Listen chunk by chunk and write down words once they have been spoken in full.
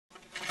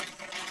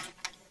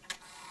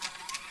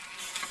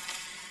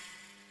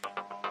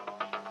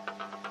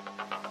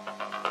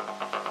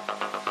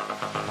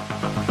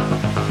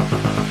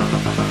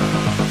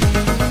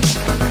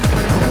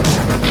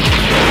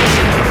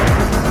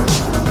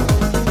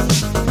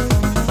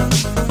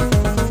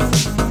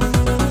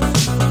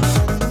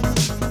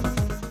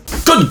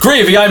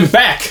Gravy, I'm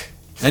back!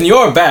 And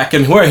you're back,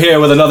 and we're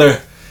here with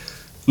another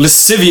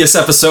lascivious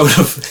episode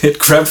of It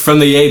Crept from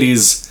the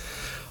 80s.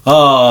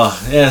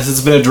 Yes,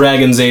 it's been a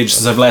dragon's age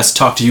since I've last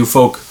talked to you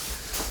folk.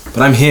 But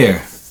I'm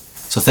here.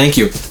 So thank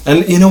you.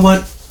 And you know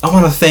what? I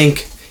want to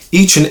thank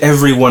each and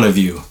every one of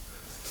you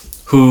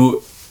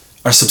who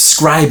are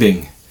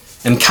subscribing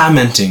and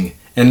commenting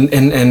and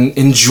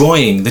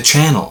enjoying the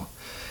channel.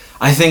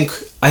 I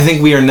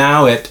think we are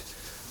now at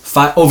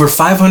over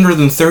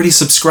 530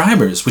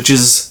 subscribers, which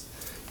is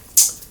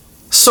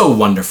so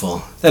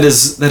wonderful. That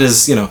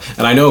is, you know,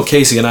 and I know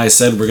Casey and I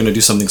said we're going to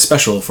do something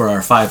special for our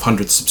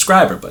 500th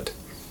subscriber, but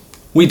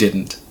we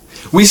didn't.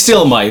 We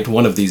still might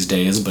one of these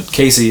days, but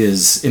Casey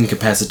is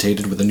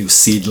incapacitated with a new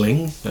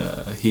seedling.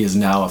 He is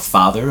now a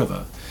father of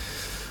a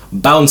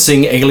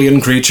bouncing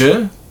alien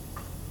creature.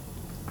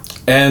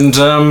 And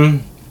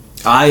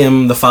I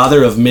am the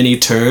father of many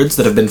turds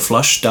that have been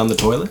flushed down the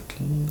toilet,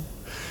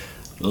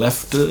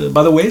 left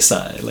by the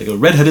wayside, like a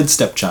red-headed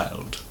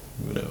stepchild,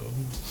 you know.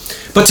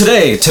 But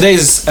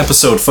today's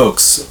episode,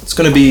 folks, it's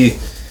going to be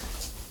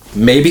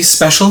maybe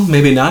special,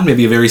 maybe not,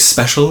 maybe a very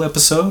special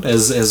episode,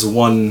 as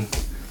one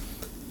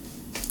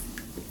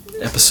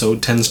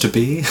episode tends to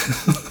be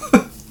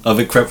of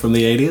It Crept from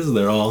the 80s.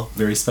 They're all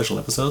very special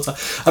episodes.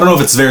 I don't know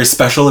if it's very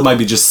special, it might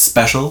be just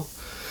special.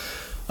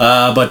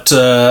 But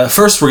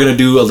first we're going to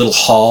do a little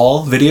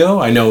haul video.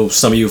 I know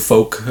some of you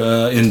folk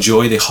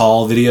enjoy the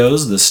haul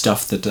videos, the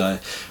stuff that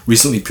I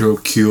recently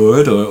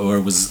procured or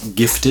was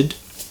gifted.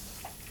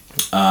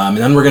 And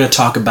then we're going to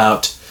talk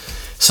about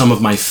some of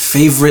my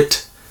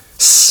favorite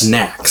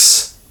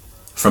snacks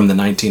from the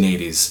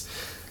 1980s.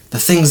 The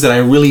things that I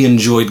really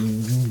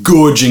enjoyed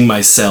gorging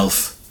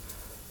myself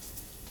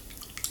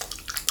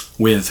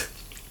with.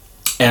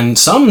 And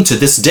some to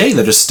this day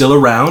that are still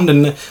around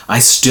and I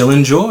still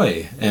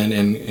enjoy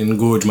and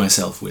gorge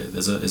myself with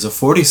as a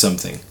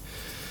 40-something.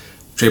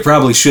 Which I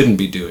probably shouldn't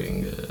be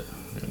doing.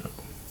 You know.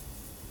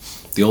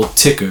 The old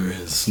ticker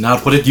is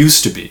not what it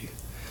used to be.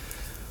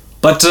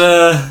 But,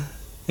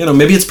 you know,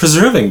 maybe it's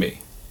preserving me.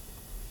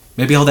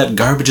 Maybe all that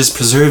garbage is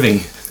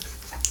preserving.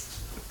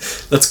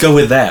 Let's go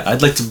with that.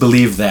 I'd like to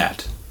believe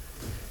that.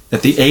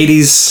 That the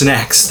 80s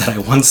snacks that I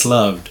once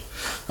loved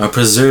are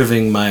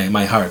preserving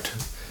my heart.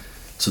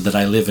 So that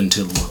I live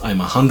until I'm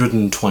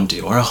 120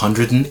 or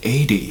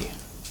 180.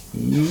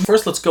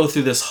 First, let's go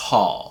through this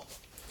haul.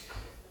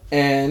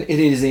 And it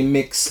is a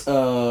mix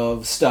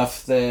of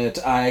stuff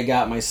that I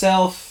got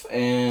myself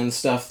and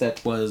stuff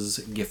that was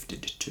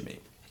gifted to me.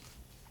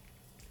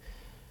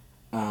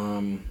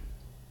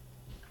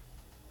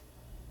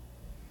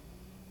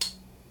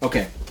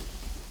 Okay.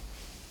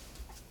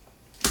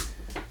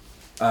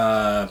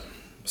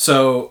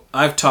 So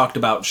I've talked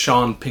about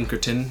Sean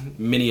Pinkerton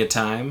many a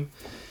time.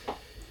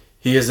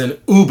 He is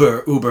an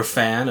uber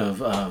fan of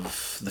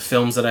the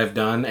films that I've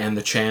done and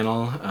the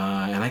channel,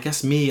 and I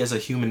guess me as a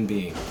human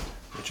being,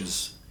 which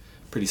is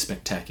pretty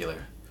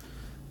spectacular.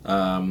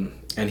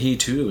 And he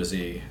too is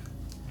a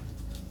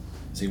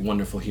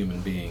wonderful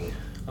human being.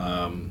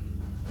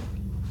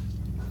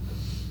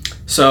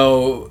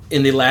 So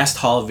in the last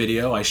haul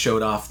video, I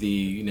showed off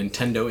the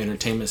Nintendo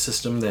Entertainment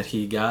System that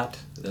he got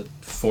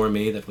for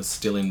me that was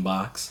still in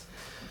box.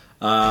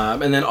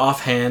 And then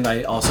offhand,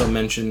 I also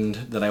mentioned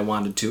that I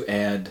wanted to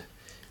add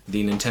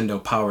the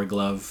Nintendo Power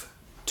Glove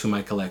to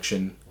my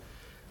collection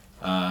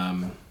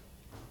from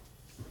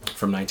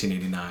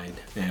 1989.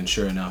 And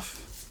sure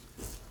enough,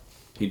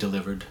 he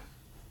delivered.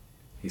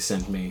 He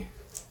sent me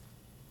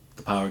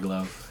the Power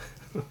Glove.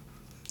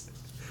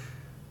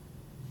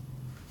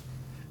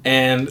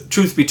 And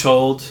truth be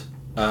told,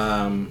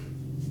 I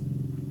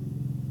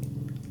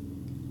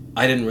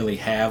didn't really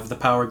have the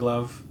Power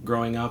Glove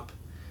growing up.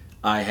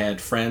 I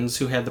had friends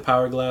who had the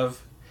Power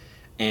Glove,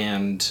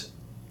 and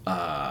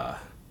I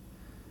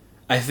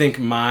think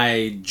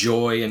my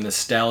joy and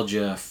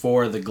nostalgia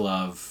for the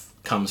glove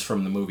comes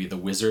from the movie The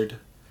Wizard,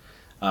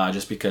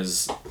 just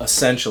because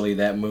essentially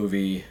that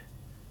movie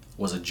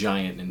was a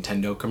giant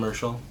Nintendo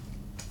commercial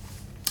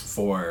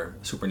for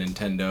Super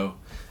Nintendo.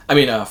 I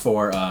mean,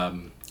 for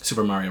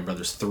Super Mario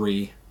Bros.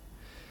 3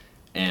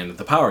 and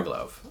the Power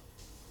Glove.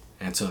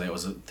 And so that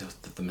was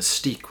the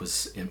mystique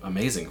was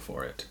amazing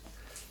for it,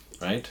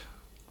 right?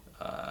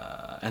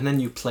 And then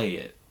you play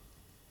it,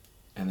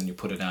 and then you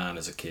put it on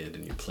as a kid,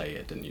 and you play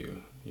it, and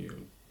you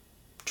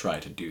try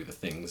to do the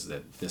things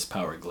that this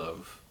Power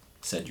Glove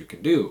said you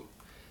could do.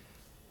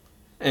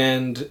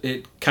 And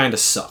it kind of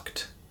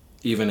sucked.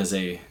 Even as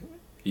a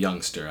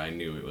youngster, I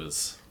knew I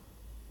was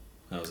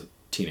a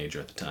teenager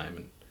at the time,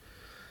 and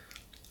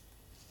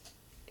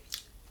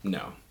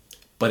no.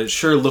 But it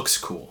sure looks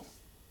cool.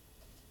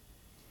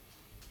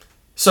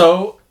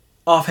 So,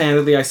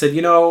 offhandedly, I said,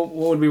 you know,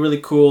 what would be really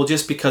cool,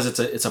 just because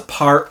it's a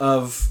part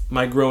of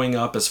my growing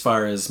up as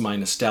far as my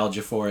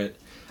nostalgia for it,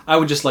 I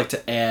would just like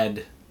to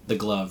add the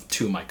glove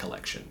to my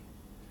collection.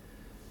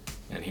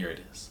 And here it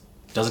is.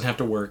 Doesn't have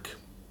to work.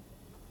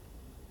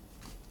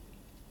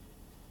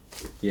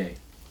 Yay.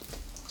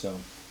 So,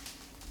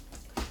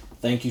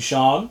 thank you,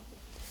 Sean.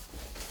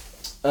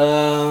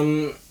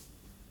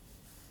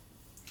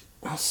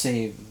 I'll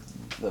save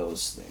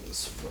those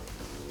things for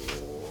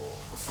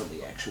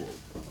the actual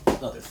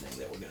other thing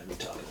that we're going to be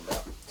talking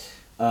about.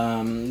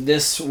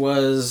 This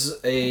was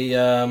a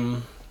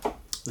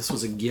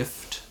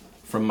gift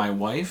from my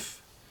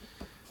wife.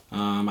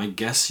 I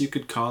guess you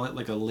could call it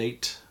like a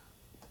late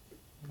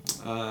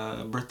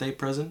birthday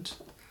present.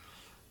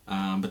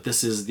 But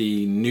this is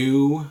the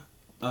new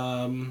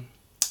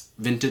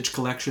vintage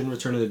collection,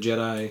 Return of the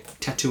Jedi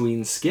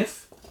Tatooine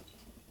Skiff.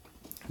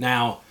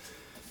 Now,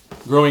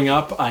 growing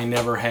up, I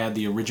never had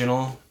the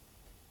original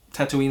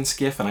Tatooine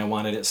Skiff, and I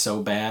wanted it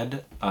so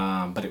bad,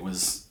 but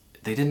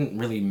they didn't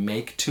really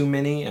make too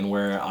many, and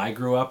where I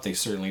grew up, they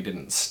certainly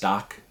didn't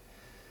stock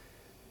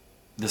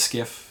the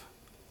skiff.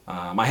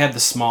 I had the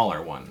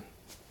smaller one.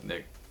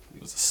 It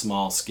was a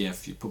small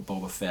skiff. You put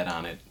Boba Fett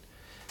on it.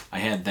 I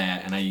had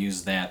that, and I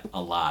used that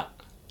a lot.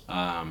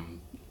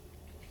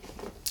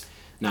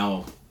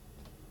 Now,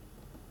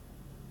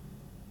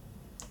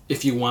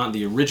 if you want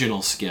the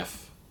original skiff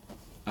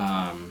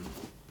from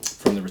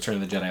the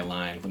Return of the Jedi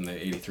line, from the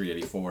 83,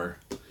 84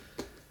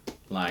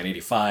 line,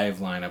 85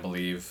 line, I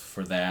believe,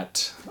 for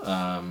that,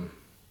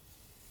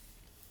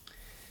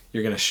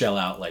 you're going to shell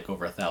out like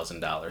over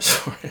 $1,000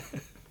 for it.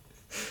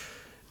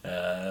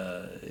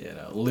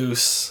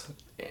 Loose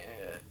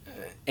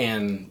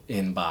and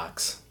in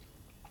box.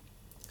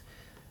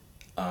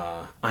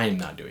 I'm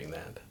not doing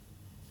that.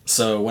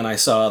 So when I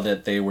saw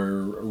that they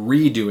were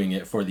redoing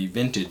it for the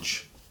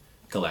vintage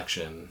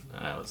collection,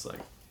 I was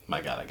like,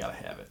 my God, I gotta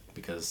have it,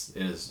 because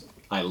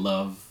I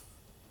love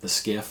the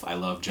skiff. I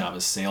love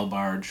Jabba's sail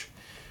barge,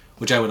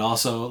 which I would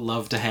also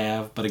love to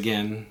have, but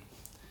again,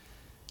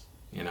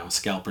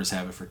 scalpers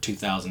have it for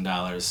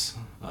 $2,000.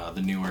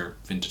 The newer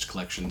vintage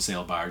collection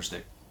sail barge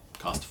that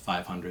cost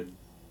 $500.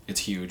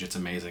 It's huge. It's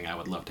amazing. I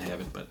would love to have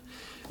it, but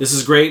this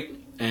is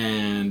great,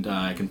 and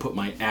I can put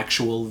my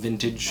actual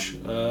vintage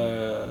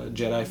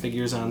Jedi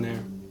figures on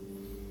there,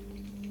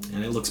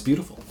 and it looks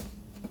beautiful.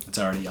 It's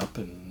already up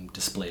and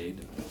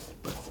displayed.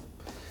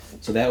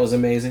 So that was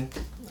amazing.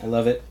 I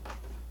love it.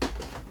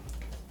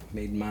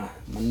 Made my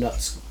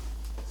nuts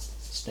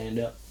stand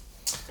up.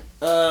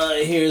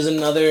 Here's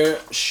another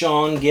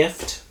Sean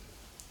gift.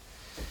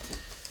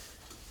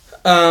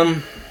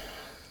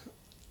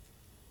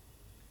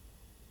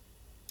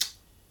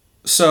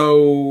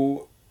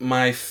 So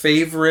my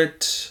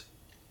favorite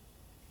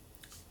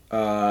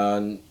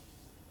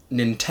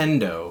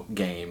Nintendo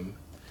game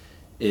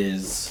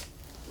is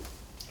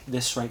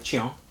this right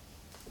here.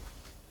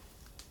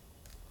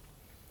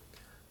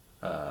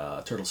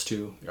 Turtles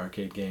 2, the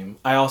arcade game.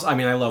 I love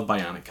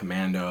Bionic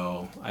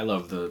Commando. I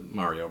love the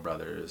Mario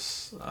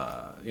Brothers.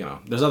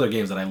 There's other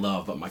games that I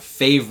love, but my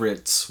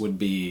favorites would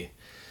be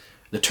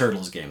the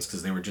Turtles games,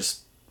 because they were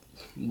just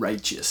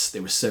righteous. They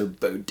were so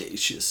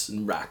bodacious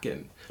and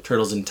rockin'.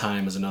 Turtles in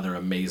Time is another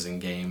amazing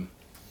game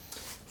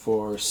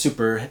for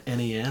Super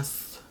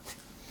NES.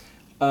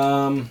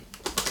 But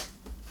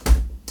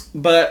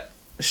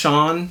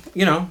Sean,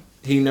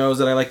 he knows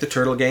that I like the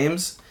Turtle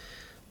games.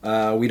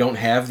 We don't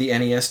have the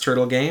NES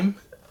Turtle game,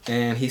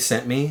 and he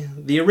sent me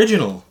the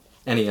original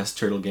NES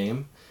Turtle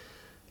game,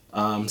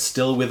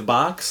 still with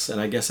box, and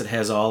I guess it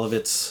has all of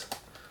its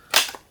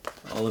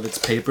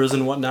papers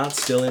and whatnot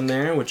still in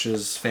there, which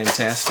is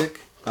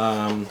fantastic.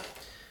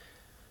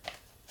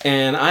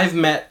 And I've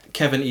met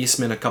Kevin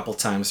Eastman a couple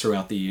times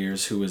throughout the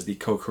years, who is the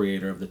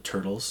co-creator of the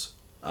Turtles,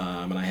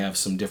 and I have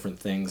some different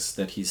things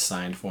that he's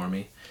signed for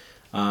me.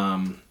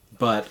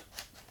 But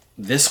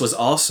this was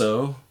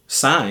also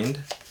signed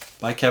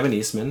by Kevin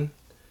Eastman,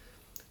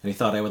 and he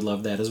thought I would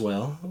love that as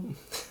well.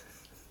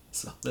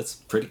 So that's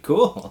pretty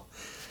cool.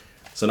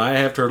 So now I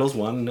have Turtles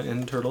 1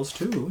 and Turtles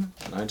 2,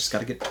 and I just got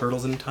to get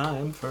Turtles in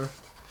Time for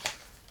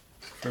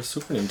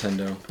Super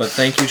Nintendo. But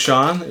thank you,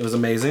 Sean. It was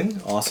amazing.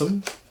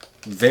 Awesome.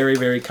 Very,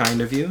 very kind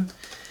of you.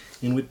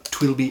 And it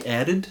will be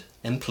added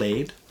and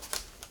played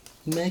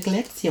in my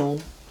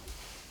collection.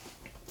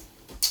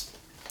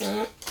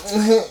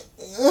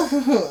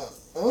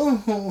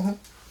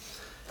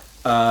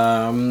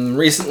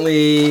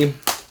 Recently,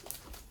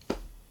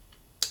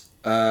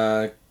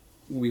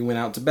 we went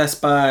out to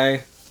Best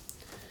Buy,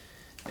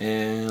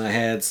 and I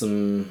had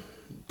some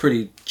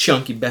pretty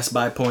chunky Best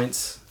Buy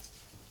points.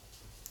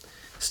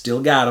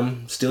 Still got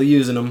them, still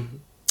using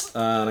them.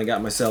 And I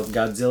got myself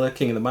Godzilla,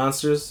 King of the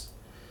Monsters,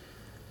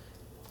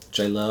 which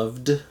I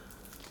loved.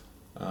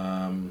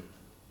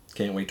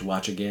 Can't wait to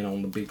watch again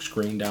on the big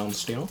screen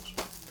downstairs.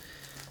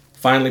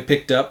 Finally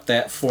picked up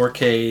that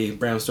 4K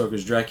Bram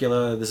Stoker's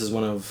Dracula. This is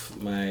one of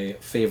my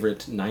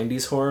favorite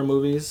 90s horror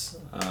movies.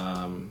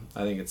 I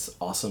think it's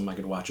awesome. I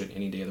could watch it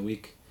any day of the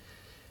week.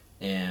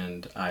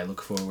 And I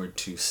look forward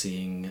to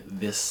seeing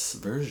this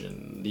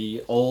version.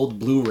 The old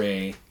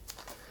Blu-ray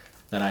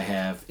that I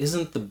have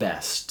isn't the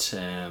best.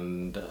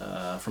 And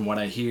from what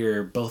I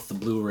hear, both the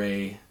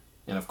Blu-ray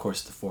and, of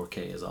course, the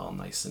 4K is all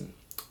nice and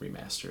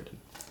remastered.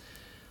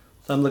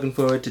 So I'm looking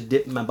forward to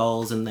dipping my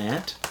balls in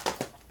that.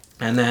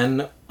 And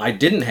then I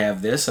didn't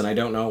have this, and I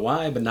don't know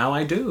why, but now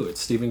I do.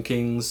 It's Stephen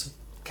King's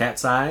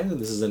Cat's Eye.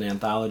 This is an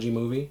anthology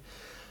movie.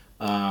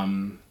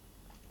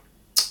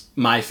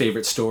 my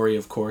favorite story,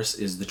 of course,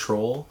 is The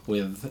Troll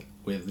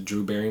with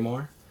Drew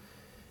Barrymore.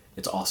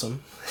 It's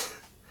awesome.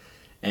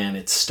 And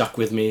it's stuck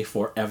with me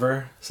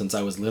forever since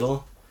I was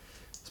little.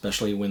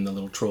 Especially when the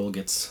little troll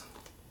gets,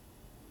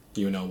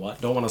 you know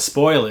what. Don't want to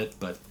spoil it,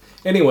 but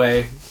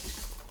anyway,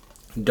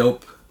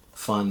 dope,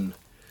 fun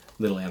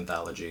little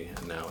anthology.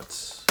 And now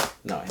it's...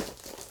 No,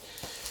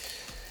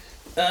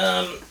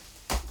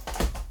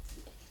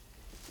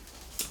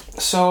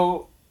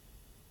 so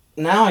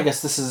now I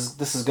guess this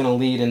is going to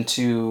lead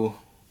into,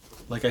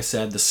 like I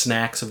said, the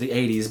snacks of the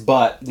 80s,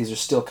 but these are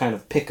still kind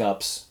of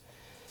pickups.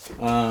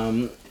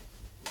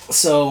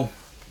 So,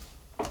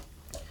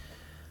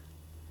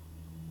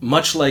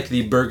 much like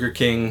the Burger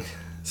King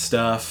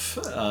stuff,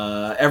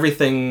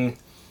 everything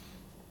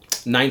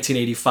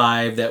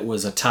 1985 that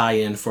was a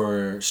tie-in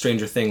for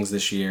Stranger Things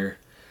this year,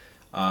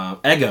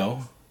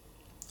 Eggo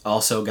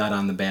also got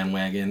on the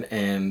bandwagon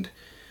and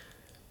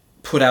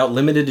put out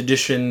limited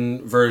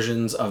edition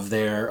versions of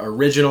their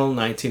original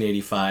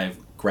 1985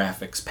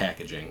 graphics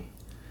packaging,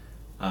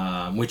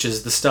 which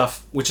is the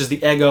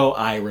Eggo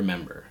I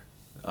remember.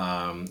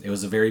 It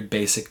was a very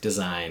basic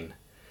design,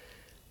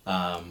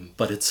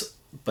 but it's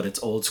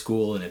old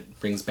school and it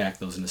brings back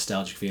those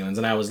nostalgic feelings.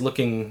 And I was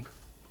looking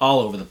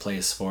all over the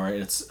place for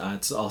it.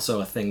 It's also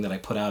a thing that I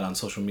put out on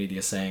social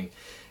media saying,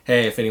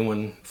 hey, if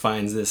anyone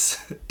finds this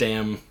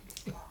damn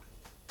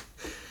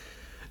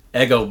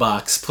Eggo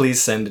box,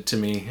 please send it to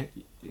me.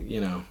 You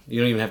know,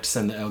 you don't even have to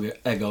send the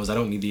Eggos. I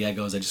don't need the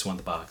Eggos. I just want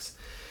the box.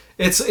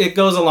 It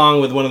goes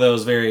along with one of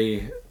those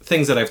very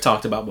things that I've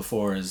talked about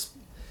before. Is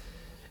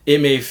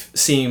it may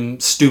seem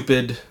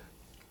stupid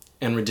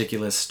and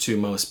ridiculous to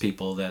most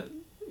people that,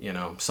 you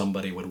know,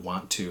 somebody would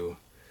want to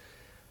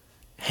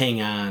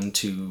hang on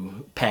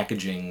to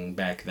packaging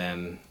back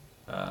then,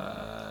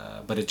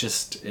 but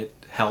it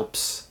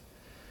helps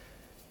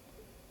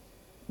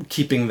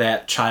keeping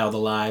that child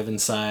alive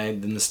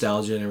inside, the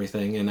nostalgia and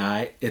everything. And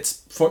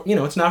it's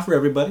not for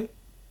everybody.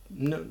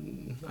 No,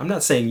 I'm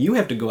not saying you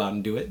have to go out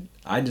and do it.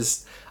 I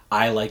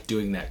like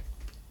doing that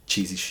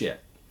cheesy shit.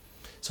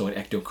 So when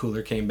Ecto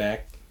Cooler came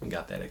back, I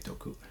got that Ecto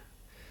Cooler.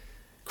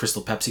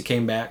 Crystal Pepsi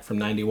came back from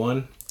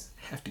 91.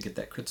 Have to get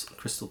that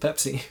Crystal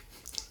Pepsi.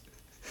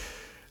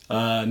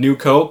 New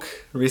Coke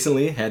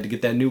recently, had to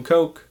get that new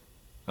Coke.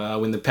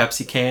 When the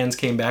Pepsi cans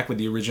came back with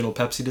the original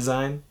Pepsi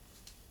design,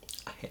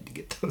 I had to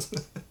get those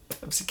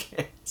Pepsi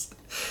cans.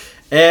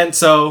 And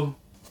so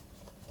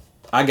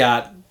I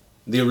got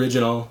the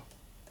original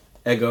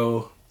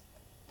Eggo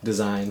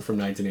design from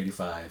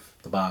 1985,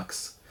 the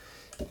box.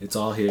 It's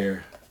all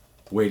here,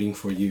 waiting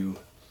for you.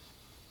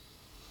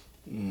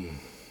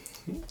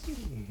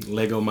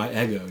 Lego my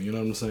Eggo, you know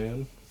what I'm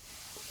saying?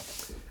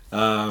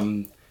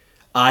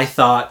 I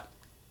thought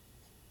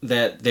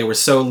that they were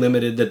so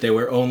limited that they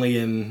were only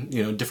in,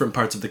 different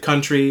parts of the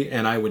country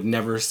and I would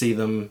never see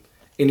them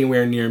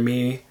anywhere near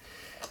me.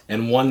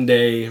 And one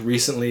day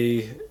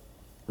recently,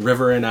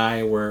 River and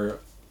I were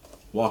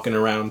walking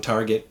around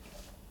Target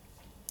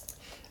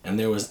and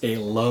there was a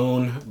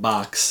lone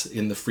box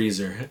in the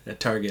freezer at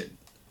Target.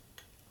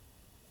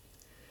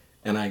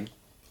 And I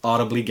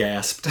audibly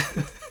gasped.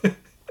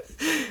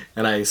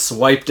 And I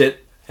swiped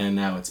it, and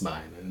now it's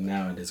mine. And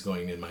now it is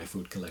going in my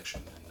food collection.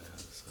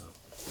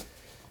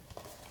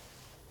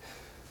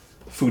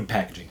 Food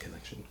packaging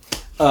collection.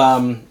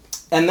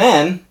 And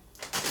then,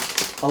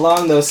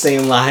 along those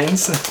same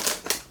lines,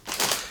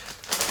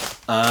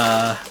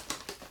 the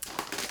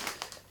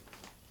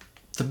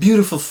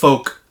beautiful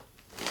folk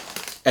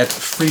at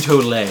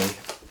Frito-Lay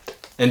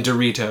and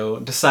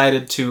Dorito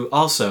decided to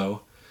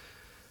also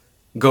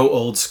go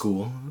old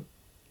school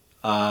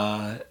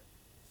and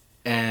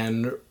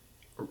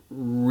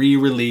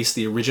re-release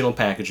the original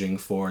packaging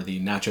for the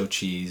nacho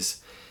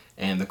cheese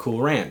and the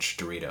Cool Ranch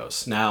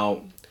Doritos.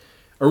 Now,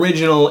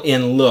 original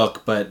in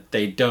look, but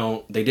they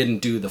didn't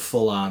do the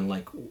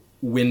full-on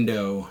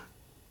window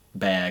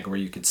bag where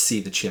you could see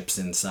the chips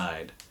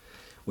inside,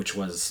 which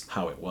was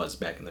how it was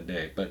back in the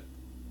day. But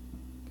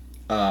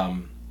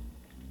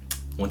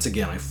once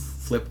again, I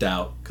flipped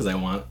out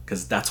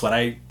because that's what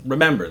I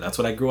remember. That's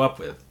what I grew up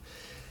with.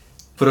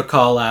 Put a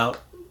call out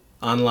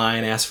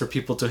online, asked for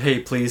people to, hey,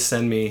 please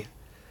send me,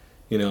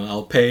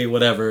 I'll pay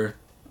whatever.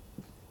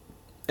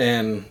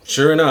 And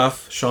sure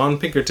enough, Sean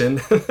Pinkerton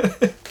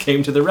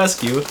came to the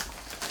rescue,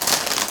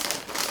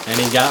 and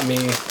he got me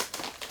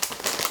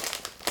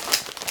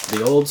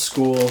the old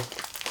school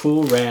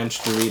Cool Ranch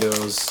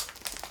Doritos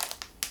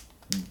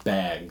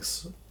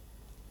bags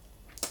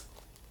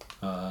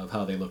of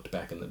how they looked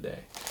back in the day.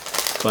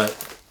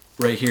 But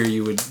right here,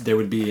 there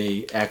would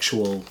be a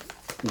actual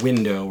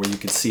window where you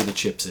could see the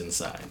chips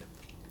inside.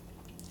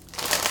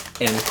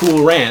 And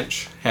Cool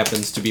Ranch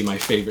happens to be my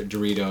favorite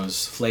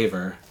Doritos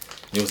flavor.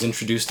 It was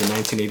introduced in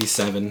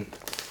 1987,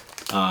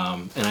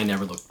 and I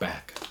never looked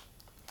back.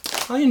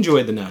 I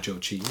enjoyed the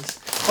nacho cheese.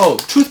 Oh,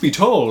 truth be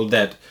told,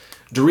 that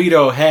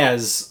Dorito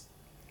has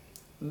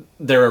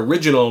their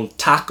original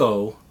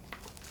taco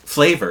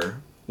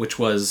flavor, which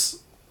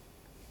was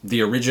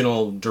the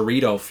original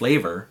Dorito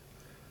flavor.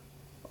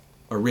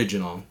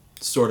 Original.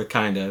 sort of,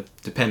 kind of,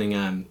 depending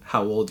on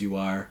how old you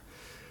are.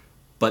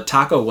 But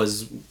taco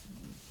was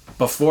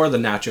before the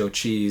nacho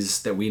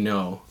cheese that we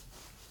know.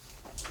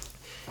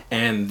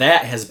 And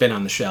that has been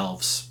on the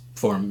shelves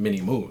for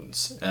many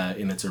moons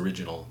in its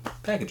original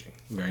packaging.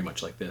 Very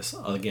much like this,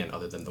 again,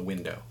 other than the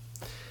window.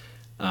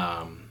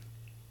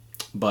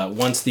 But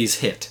once these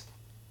hit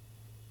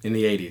in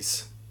the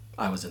 80s,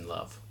 I was in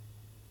love.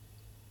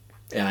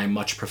 And I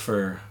much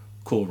prefer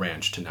Cool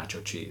Ranch to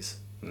nacho cheese.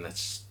 And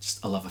that's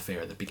just a love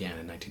affair that began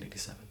in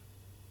 1987.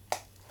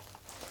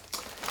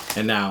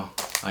 And now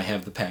I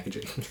have the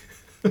packaging.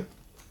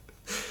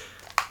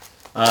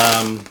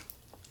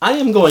 I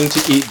am going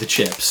to eat the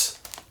chips.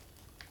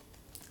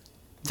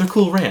 They're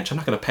Cool Ranch. I'm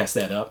not going to pass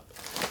that up.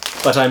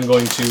 But I'm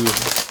going to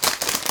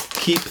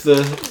keep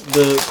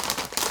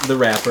the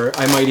wrapper.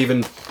 I might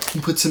even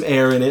put some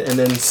air in it and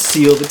then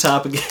seal the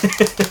top again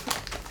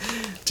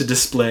to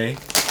display.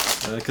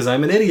 Because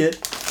I'm an idiot.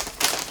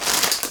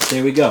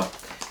 There we go.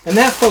 And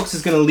that, folks,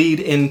 is going to lead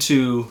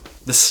into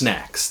the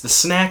snacks. The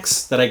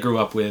snacks that I grew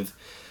up with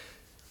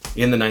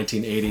in the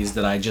 1980s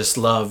that I just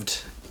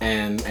loved.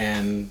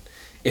 And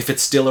if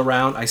it's still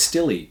around, I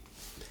still eat.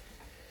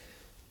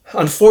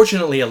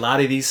 Unfortunately, a lot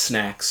of these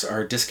snacks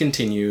are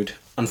discontinued.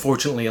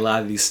 Unfortunately, a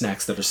lot of these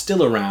snacks that are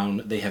still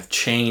around, they have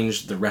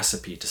changed the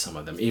recipe to some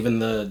of them. Even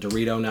the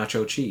Dorito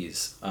nacho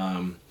cheese.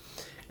 And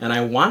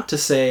I want to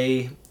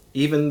say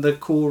even the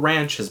Cool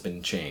Ranch has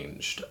been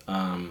changed.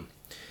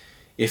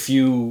 If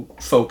you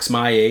folks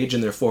my age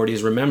in their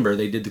 40s remember,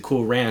 they did the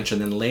Cool Ranch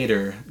and then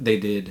later they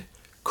did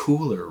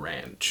Cooler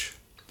Ranch.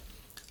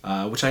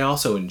 Which I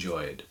also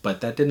enjoyed,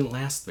 but that didn't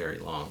last very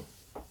long.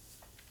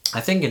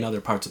 I think in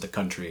other parts of the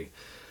country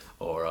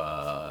or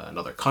in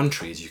other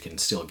countries you can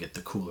still get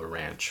the Cooler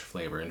Ranch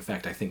flavor. In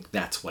fact, I think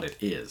that's what it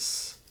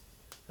is.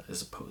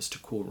 As opposed to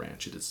Cool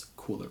Ranch, it is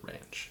Cooler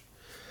Ranch.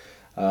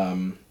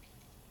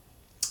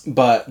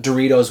 But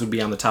Doritos would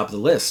be on the top of the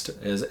list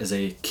as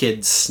a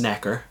kid's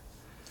snacker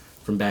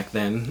from back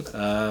then.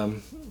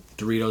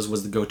 Doritos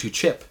was the go-to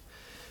chip.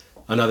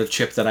 Another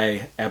chip that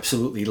I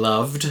absolutely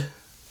loved,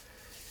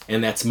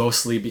 and that's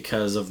mostly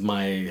because of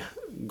my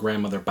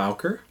grandmother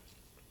Bowker.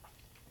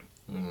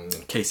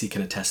 Casey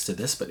can attest to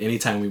this, but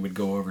anytime we would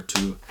go over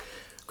to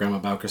Grandma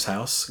Bowker's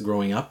house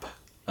growing up,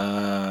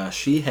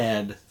 she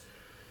had,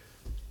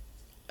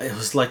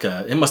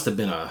 it must have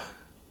been a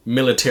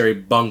military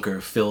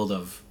bunker filled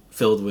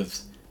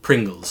with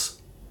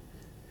Pringles.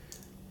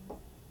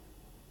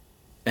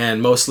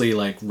 And mostly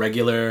like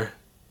regular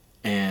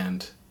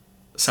and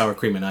sour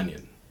cream and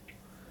onion.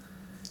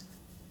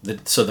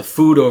 So the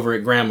food over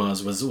at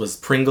Grandma's was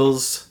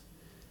Pringles,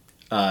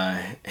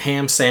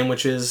 ham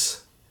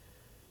sandwiches,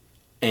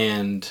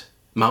 and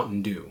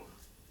Mountain Dew.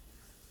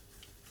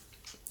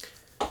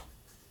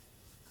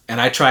 And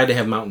I tried to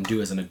have Mountain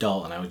Dew as an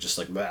adult, and I was just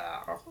like,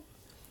 bah.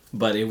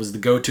 But it was the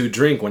go-to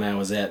drink when I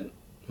was at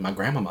my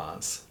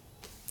grandmama's.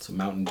 So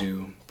Mountain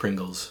Dew,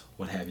 Pringles,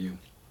 what have you.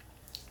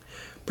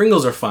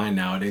 Pringles are fine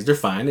nowadays. They're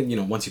fine.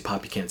 And, once you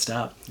pop, you can't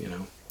stop,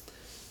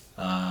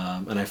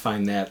 And I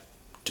find that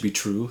to be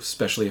true,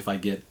 especially if I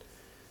get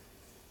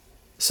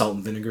salt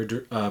and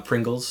vinegar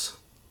Pringles.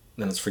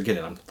 Then it's forget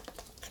it.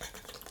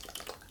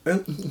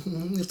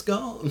 It's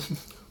gone.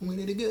 Where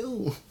did it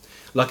go?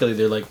 Luckily,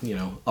 they're like,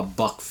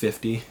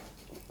 $1.50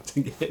 to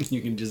get.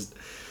 You can just...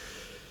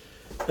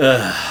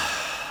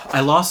 I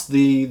lost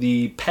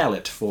the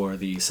palate for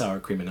the sour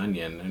cream and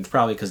onion, and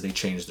probably because they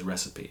changed the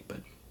recipe,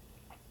 but...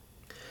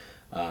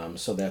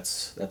 so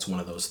that's one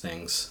of those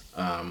things.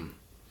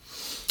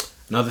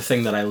 Another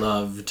thing that I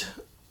loved,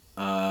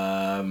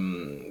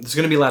 there's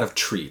going to be a lot of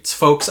treats.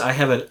 Folks, I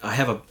have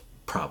a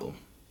problem.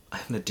 I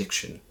have an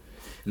addiction.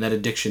 And that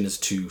addiction is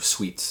to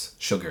sweets,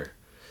 sugar,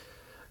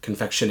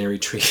 confectionery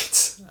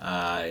treats.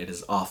 It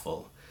is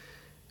awful.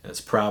 And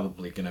it's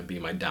probably going to be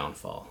my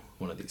downfall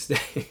one of these days.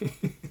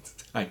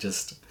 I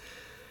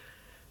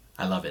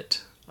love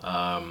it.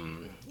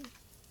 And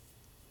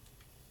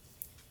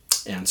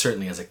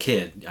certainly as a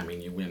kid,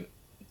 you went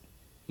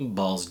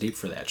balls deep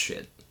for that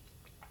shit.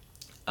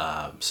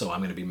 So I'm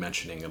going to be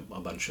mentioning a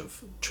bunch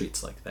of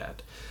treats like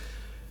that.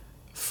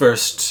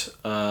 First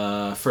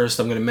I'm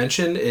going to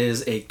mention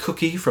is a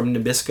cookie from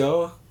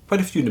Nabisco. Quite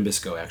a few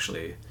Nabisco,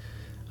 actually.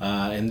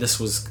 And this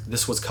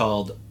was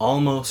called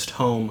Almost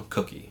Home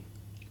Cookie.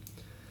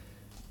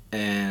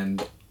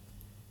 And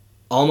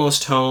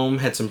Almost Home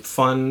had some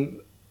fun,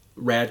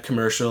 rad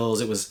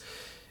commercials. It was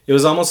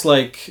almost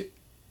like...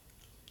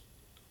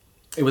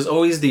 It was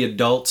always the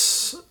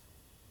adults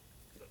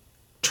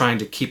trying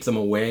to keep them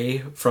away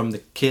from the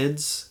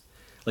kids.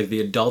 Like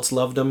the adults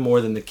loved them more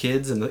than the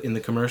kids in the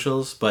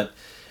commercials, but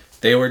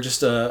they were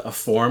just a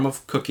form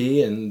of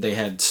cookie, and they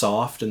had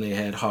soft and they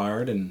had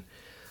hard, and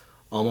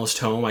Almost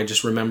Home. I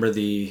just remember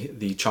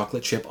the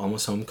chocolate chip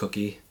Almost Home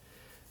cookie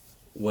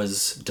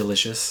was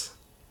delicious.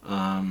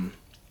 And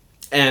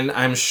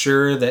I'm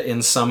sure that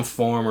in some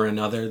form or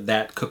another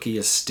that cookie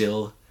is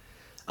still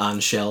on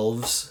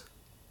shelves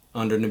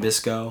under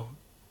Nabisco.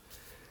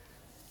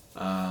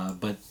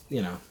 But,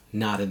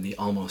 not in the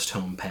Almost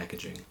Home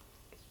packaging.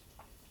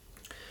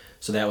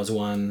 So that was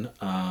one.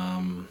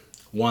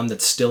 One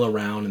that's still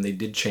around, and they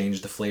did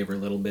change the flavor a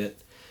little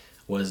bit,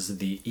 was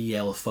the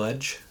EL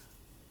Fudge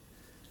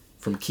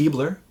from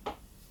Keebler.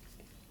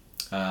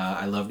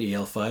 I loved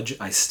EL Fudge.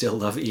 I still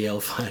love EL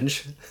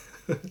Fudge.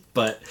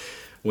 But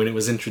when it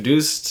was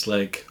introduced,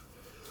 like,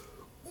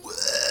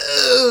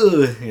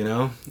 whoa, you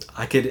know,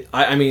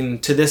 I mean,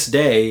 to this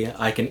day,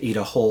 I can eat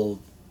a whole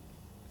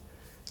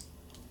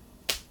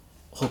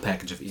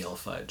package of EL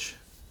Fudge.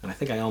 And I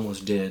think I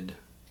almost did.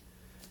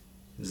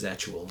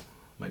 Zatual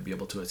might be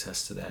able to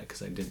attest to that,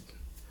 because I did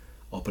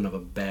open up a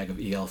bag of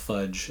EL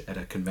Fudge at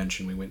a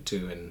convention we went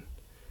to, and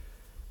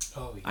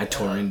I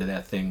tore into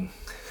that thing.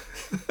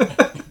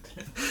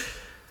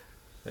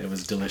 It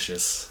was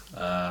delicious.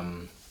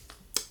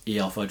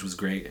 EL Fudge was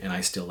great, and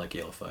I still like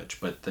EL Fudge,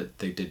 but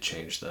they did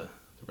change the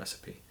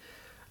recipe.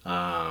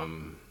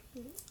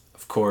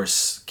 Of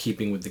course,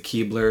 keeping with the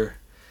Keebler,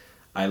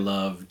 I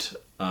loved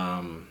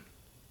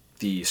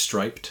the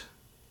striped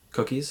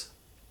cookies,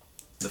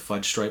 the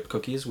fudge striped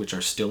cookies, which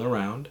are still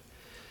around,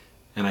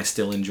 and I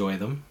still enjoy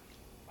them.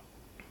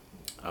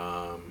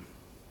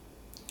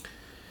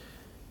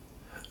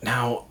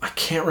 Now, I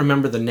can't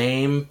remember the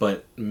name,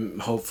 but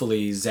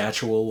hopefully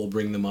Zatual will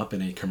bring them up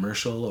in a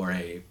commercial or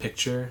a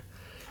picture.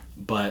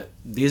 But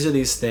these are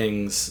these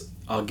things,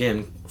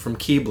 again, from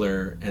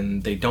Keebler,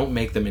 and they don't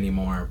make them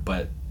anymore,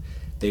 but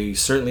they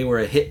certainly were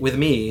a hit with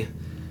me.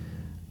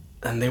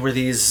 And they were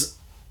these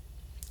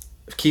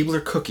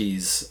Keebler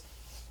cookies,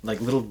 like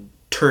little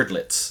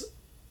turdlets,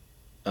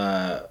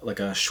 like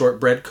a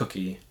shortbread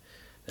cookie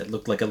that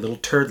looked like a little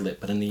turdlet,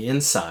 but on the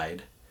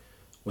inside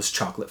was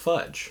chocolate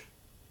fudge.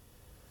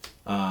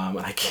 And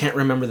I can't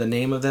remember the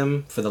name of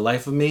them for the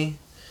life of me,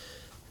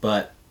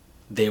 but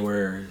they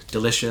were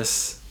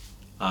delicious,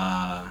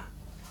 and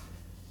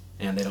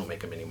they don't make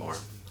them anymore.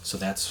 So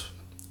that's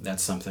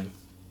something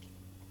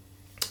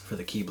for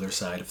the Keebler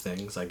side of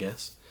things, I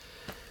guess.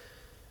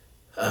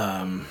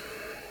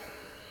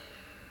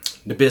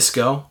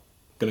 Nabisco.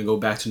 Gonna go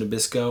back to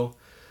Nabisco.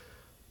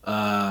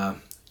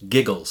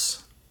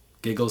 Giggles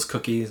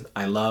cookies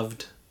I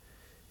loved.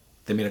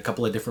 They made a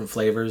couple of different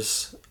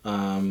flavors.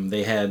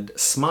 They had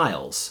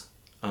smiles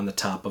on the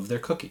top of their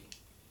cookie,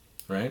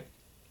 right?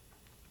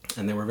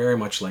 And they were very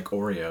much like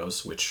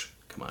Oreos, which,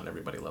 come on,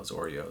 everybody loves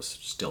Oreos,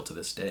 still to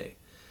this day.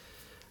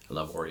 I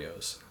love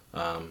Oreos.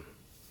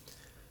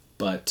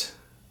 But,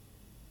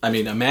 I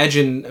mean,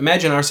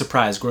 imagine our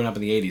surprise growing up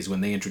in the 80s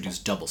when they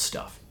introduced double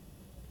stuff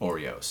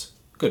Oreos.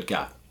 Good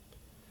God.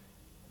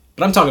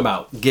 But I'm talking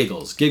about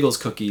Giggles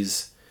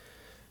cookies.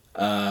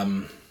 I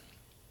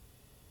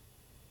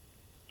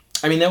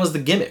mean, that was the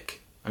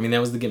gimmick.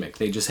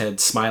 They just had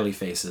smiley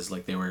faces,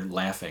 like they were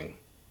laughing.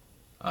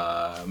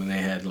 And they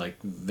had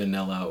like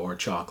vanilla or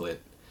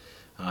chocolate.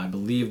 I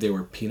believe they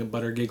were peanut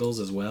butter Giggles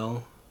as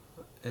well,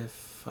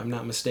 if I'm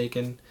not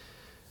mistaken.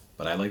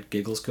 But I liked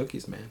Giggles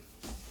cookies, man.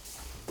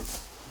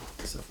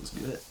 Stuff was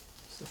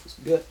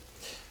good.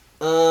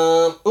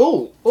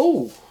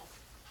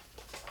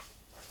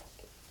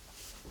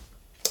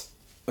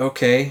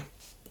 Okay.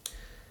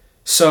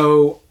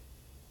 So,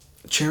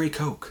 Cherry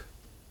Coke.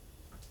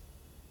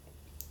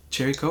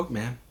 Cherry Coke,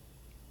 man.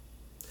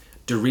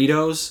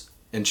 Doritos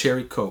and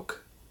Cherry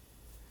Coke.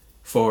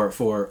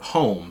 For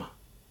home,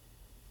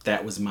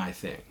 that was my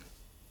thing.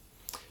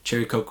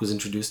 Cherry Coke was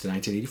introduced in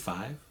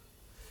 1985.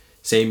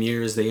 Same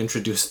year as they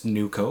introduced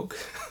New Coke.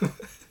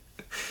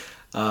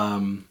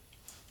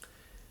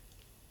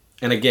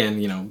 And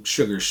again, you know,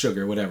 sugar,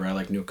 whatever. I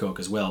like New Coke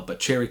as well, but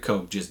Cherry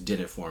Coke just did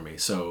it for me.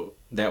 So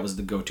that was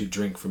the go-to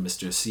drink for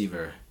Mr.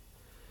 Seaver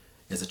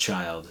as a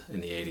child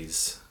in the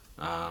 80s.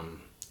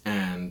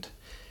 And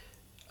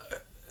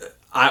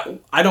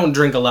I don't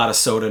drink a lot of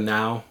soda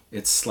now.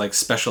 It's like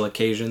special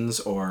occasions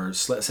or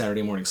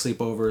Saturday morning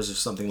sleepovers or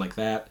something like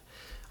that.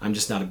 I'm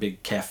just not a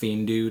big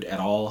caffeine dude at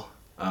all.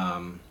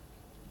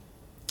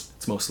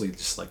 It's mostly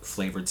just like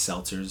flavored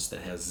seltzers that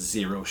has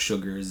zero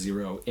sugar,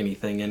 zero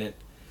anything in it.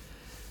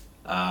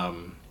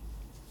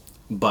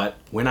 But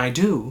when I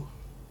do,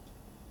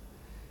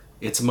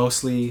 it's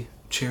mostly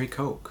Cherry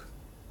Coke.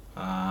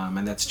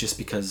 And that's just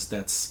because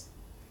that's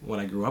what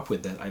I grew up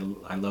with. That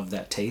I love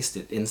that taste.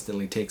 It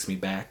instantly takes me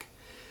back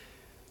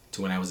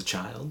to when I was a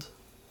child,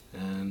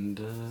 and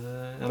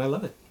I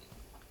love it.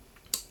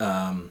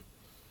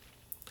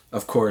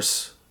 Of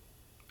course,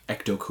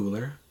 Ecto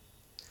Cooler,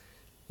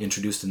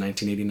 introduced in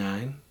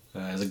 1989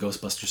 as a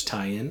Ghostbusters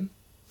tie-in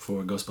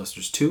for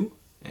Ghostbusters 2,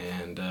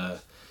 and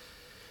the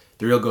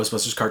Real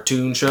Ghostbusters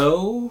cartoon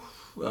show,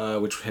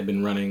 which had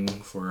been running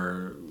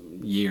for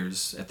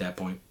years at that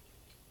point.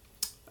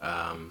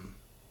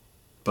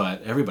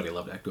 But everybody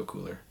loved Ecto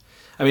Cooler.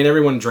 I mean,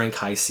 everyone drank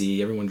High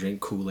C, everyone drank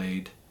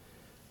Kool-Aid.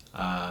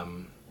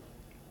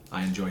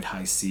 I enjoyed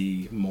High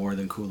C more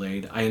than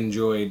Kool-Aid. I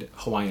enjoyed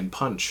Hawaiian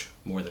Punch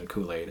more than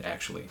Kool-Aid,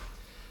 actually.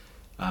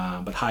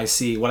 But High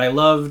C, what I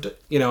loved,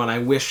 you know, and I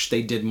wish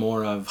they did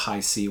more of High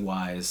C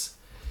wise,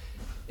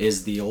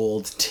 is the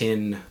old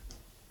tin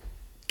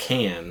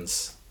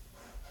cans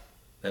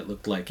that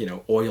looked like, you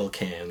know, oil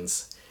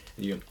cans.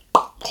 And you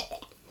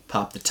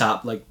pop the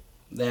top like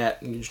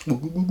that, and you just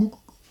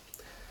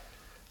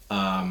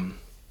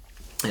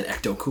and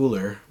Ecto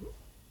Cooler,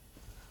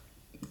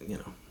 you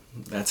know,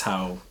 that's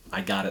how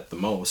I got it the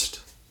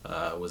most,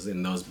 was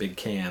in those big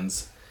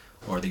cans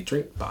or the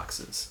drink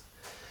boxes.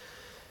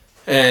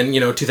 And,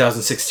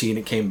 2016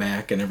 it came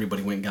back and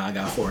everybody went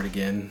gaga for it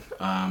again.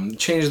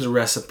 Changed the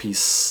recipe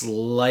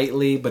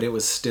slightly, but it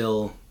was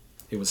still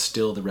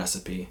the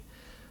recipe.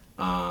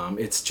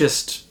 It's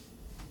just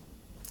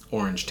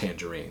orange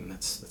tangerine.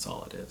 That's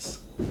all it is.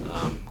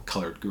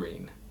 Colored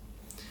green.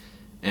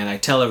 And I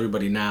tell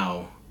everybody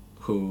now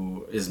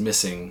who is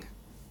missing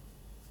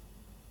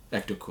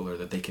Ecto Cooler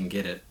that they can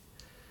get it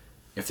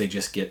if they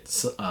just get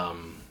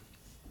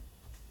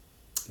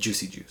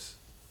Juicy Juice.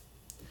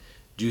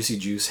 Juicy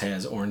Juice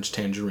has orange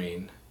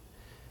tangerine,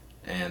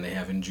 and they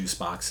have it in juice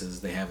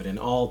boxes. They have it in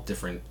all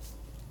different,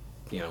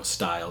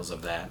 styles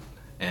of that,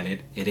 and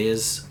it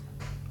is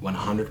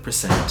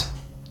 100%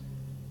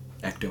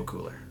 Ecto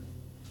Cooler.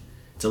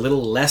 It's a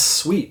little less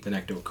sweet than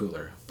Ecto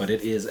Cooler, but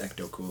it is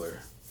Ecto Cooler.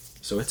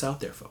 So it's out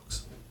there,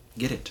 folks.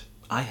 Get it.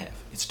 I have.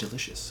 It's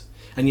delicious.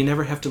 And you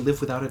never have to live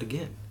without it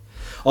again.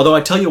 Although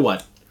I tell you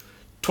what,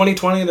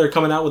 2020, they're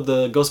coming out with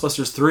the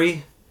Ghostbusters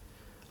 3.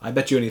 I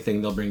bet you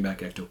anything they'll bring back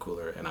Ecto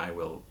Cooler, and I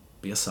will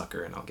be a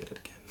sucker, and I'll get it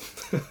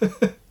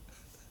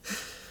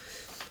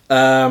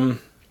again.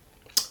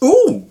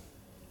 Ooh!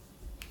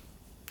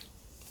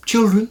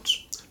 Children,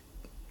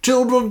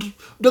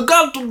 they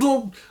got to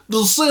do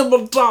the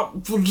same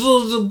top for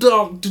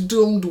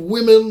the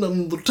women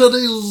and the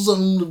titties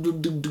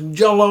and the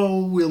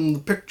jello and the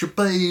picture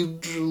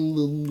page and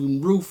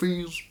the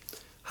roofies.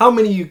 How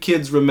many of you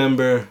kids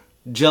remember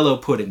Jello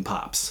pudding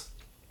pops?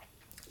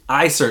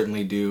 I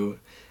certainly do,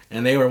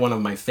 and they were one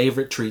of my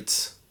favorite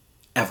treats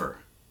ever.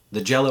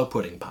 The Jello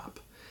pudding pop.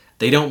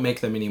 They don't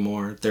make them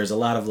anymore. There's a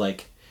lot of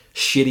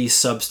shitty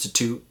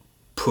substitute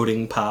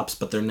pudding pops,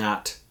 but they're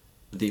not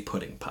the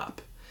pudding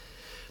pop.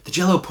 The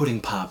Jello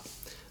pudding pop,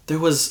 there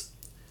was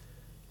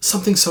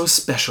something so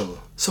special,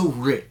 so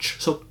rich,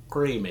 so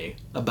creamy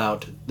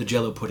about the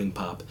Jello pudding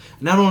pop.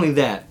 Not only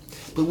that,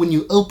 but when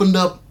you opened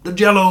up the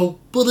Jello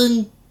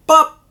pudding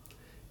pop,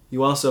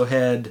 you also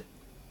had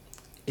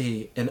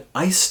an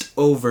iced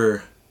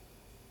over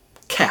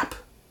cap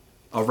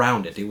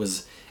around it. It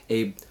was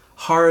a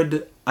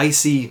hard,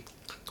 icy,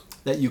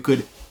 that you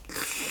could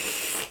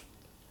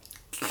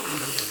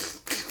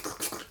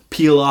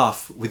peel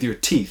off with your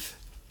teeth.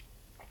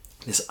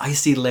 This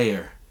icy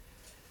layer.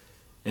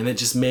 And it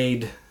just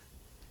made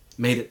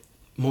it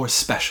more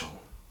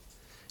special.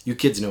 You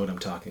kids know what I'm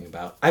talking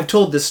about. I've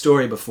told this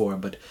story before,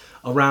 but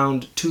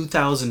around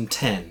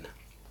 2010,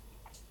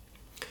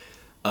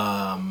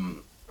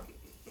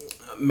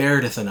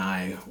 Meredith and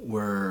I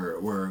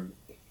were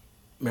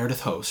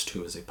Meredith Host,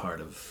 who is a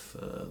part of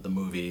the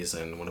movies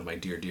and one of my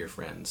dear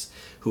friends,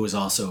 who is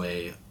also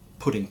a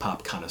pudding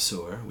pop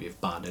connoisseur. We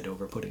have bonded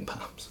over pudding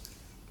pops.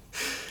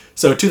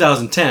 So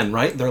 2010,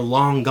 right? They're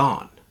long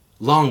gone.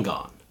 Long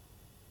gone.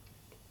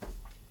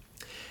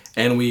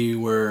 And we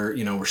were,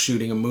 we're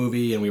shooting a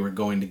movie and we were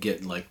going to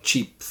get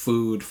cheap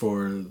food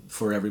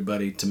for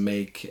everybody to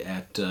make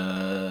at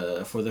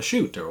for the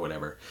shoot or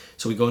whatever.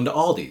 So we go into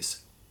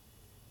Aldi's.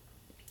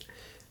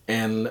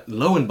 And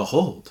lo and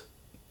behold,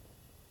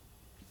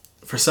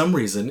 for some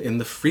reason in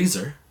the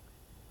freezer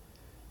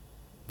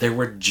there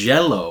were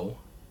Jello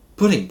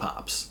pudding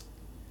pops.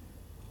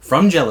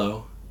 From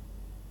Jello,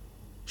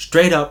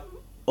 straight up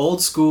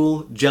old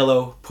school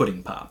Jello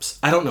pudding pops.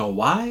 I don't know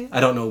why. I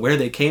don't know where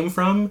they came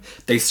from.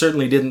 They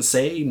certainly didn't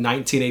say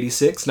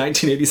 1986,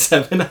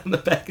 1987 on the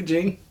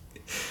packaging.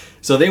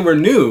 So they were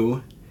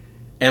new,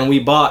 and we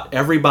bought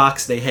every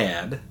box they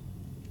had.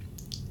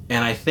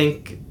 And I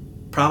think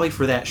probably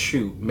for that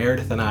shoot,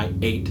 Meredith and I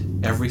ate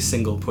every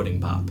single pudding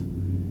pop.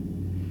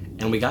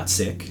 And we got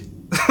sick.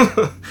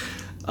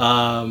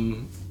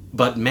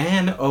 But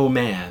man, oh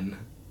man,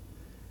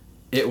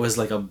 it was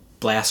like a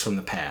blast from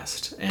the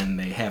past, and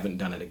they haven't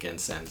done it again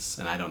since,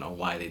 and I don't know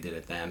why they did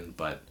it then,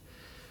 but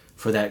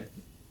for that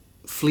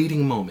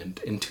fleeting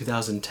moment in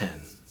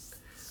 2010,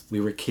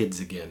 we were kids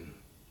again,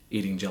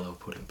 eating Jello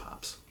pudding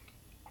pops.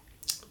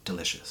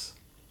 Delicious.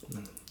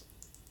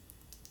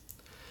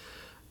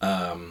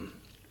 Another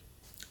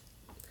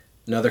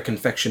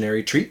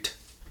confectionery treat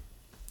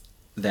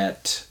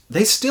that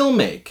they still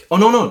make. Oh,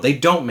 no, they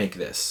don't make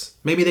this.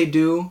 Maybe they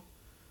do.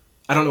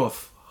 I don't know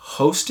if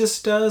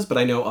Hostess does, but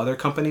I know other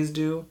companies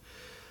do.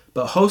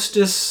 But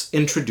Hostess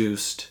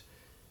introduced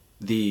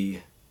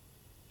the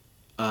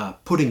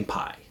pudding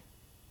pie,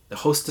 the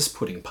Hostess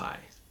pudding pie,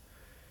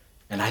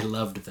 and I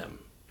loved them.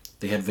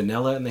 They had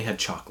vanilla and they had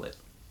chocolate.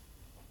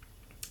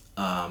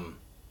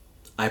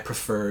 I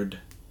preferred,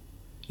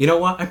 you know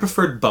what? I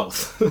preferred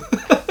both.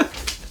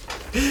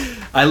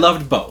 I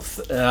loved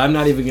both. I'm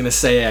not even gonna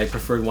say I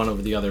preferred one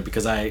over the other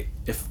because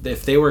if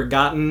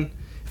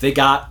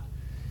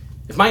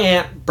my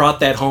aunt brought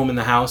that home in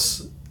the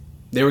house,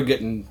 they were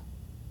getting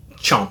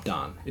chomped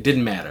on. It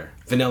didn't matter.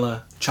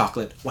 Vanilla,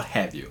 chocolate, what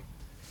have you.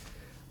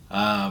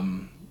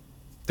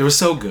 They were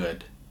so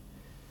good.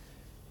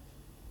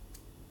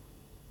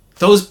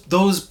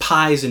 those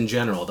pies in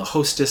general, the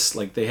Hostess,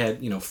 like they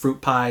had,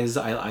 fruit pies.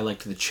 I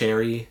liked the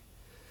cherry.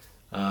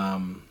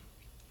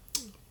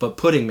 But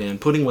pudding, man,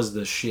 pudding was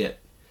the shit.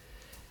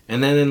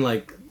 And then in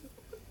like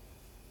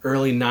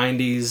early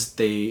 90s,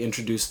 they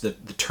introduced the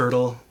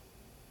turtle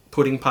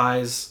pudding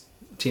pies,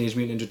 Teenage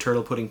Mutant Ninja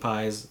Turtle pudding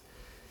pies,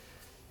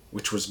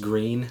 which was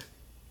green.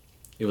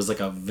 It was like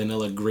a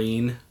vanilla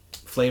green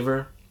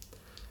flavor.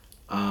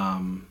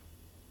 And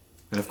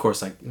of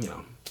course I,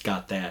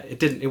 got that. It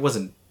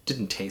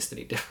didn't taste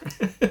any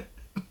different.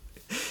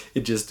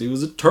 it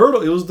was a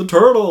turtle. It was the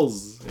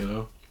turtles,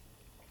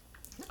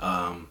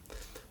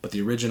 But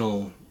the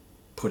original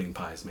pudding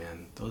pies,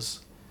 man, that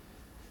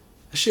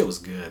shit was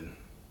good.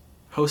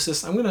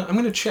 Hostess, I'm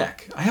gonna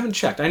check. I haven't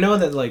checked. I know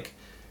that like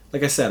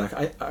I said,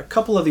 a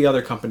couple of the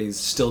other companies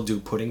still do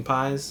pudding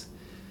pies,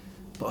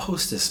 but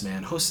Hostess,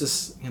 man,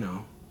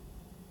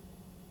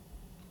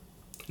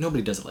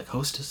 nobody does it like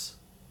Hostess.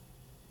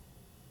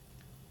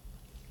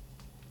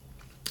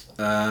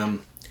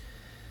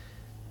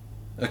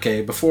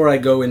 Okay, before I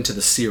go into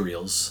the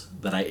cereals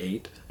that I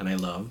ate and I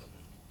love,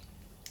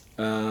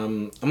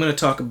 I'm going to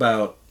talk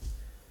about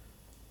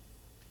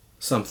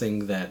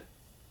something that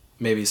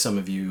maybe some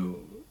of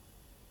you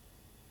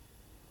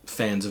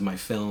fans of my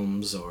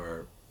films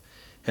or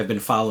have been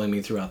following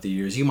me throughout the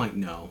years, you might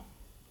know.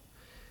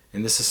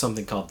 And this is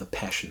something called the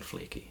Passion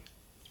Flaky.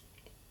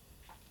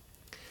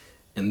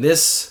 And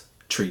this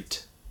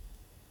treat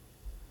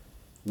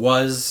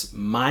was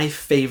my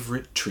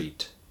favorite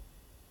treat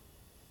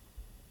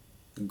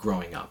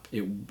growing up.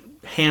 It,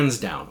 hands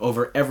down,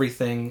 over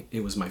everything,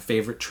 it was my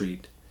favorite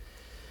treat.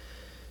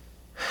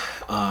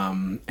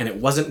 And it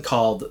wasn't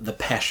called the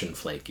Passion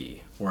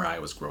Flaky where I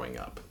was growing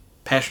up.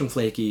 Passion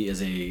Flaky is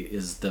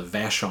the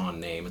Vachon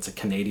name. It's a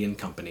Canadian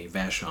company,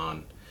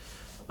 Vachon.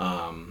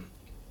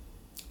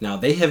 Now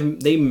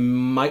they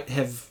might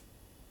have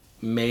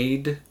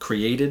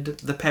created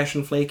the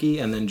Passion Flaky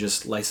and then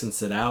just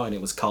licensed it out, and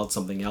it was called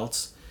something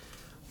else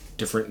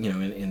different,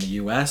 in the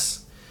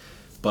US.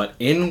 But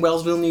in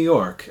Wellsville, New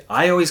York,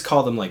 I always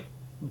call them like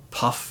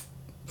Puff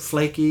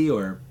Flaky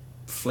or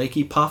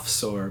Flaky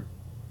Puffs, or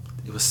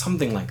it was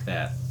something like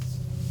that.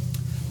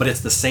 But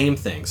it's the same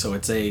thing. So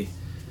it's a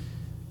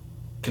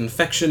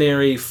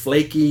confectionery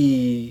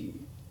flaky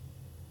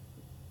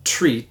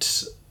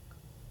treat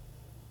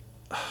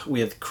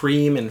with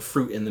cream and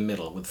fruit in the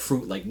middle, with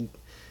fruit like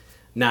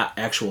not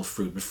actual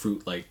fruit, but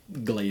fruit like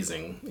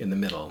glazing in the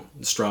middle,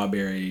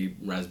 strawberry,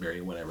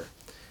 raspberry, whatever,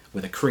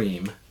 with a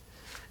cream.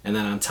 And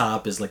then on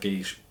top is like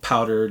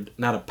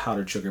not a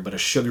powdered sugar, but a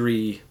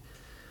sugary,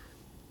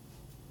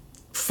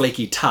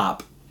 flaky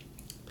top.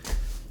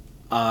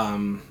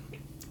 And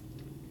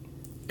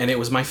it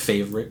was my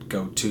favorite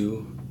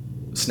go-to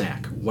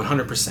snack,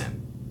 100%.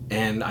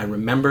 And I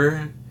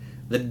remember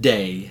the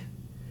day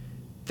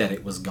that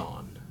it was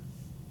gone.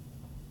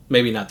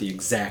 Maybe not the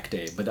exact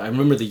day, but I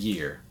remember the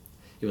year.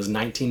 It was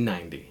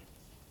 1990.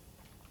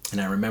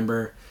 And I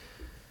remember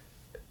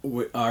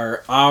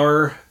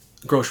our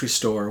grocery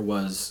store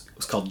was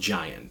called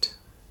Giant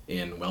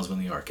in Wellsville,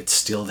 New York. It's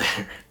still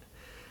there.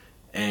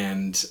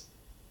 And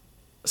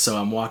so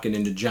I'm walking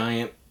into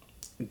Giant,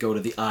 go to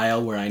the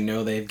aisle where I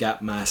know they've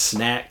got my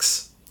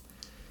snacks.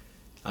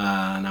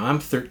 Now I'm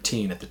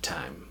 13 at the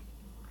time.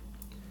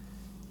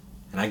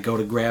 And I go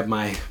to grab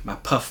my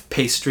puff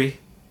pastry,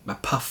 my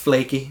puff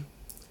flaky.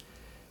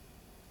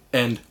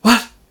 And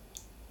what?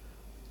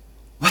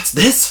 What's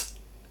this?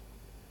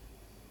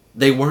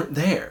 They weren't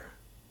there.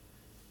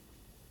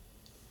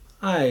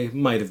 I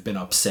might have been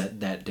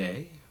upset that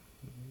day.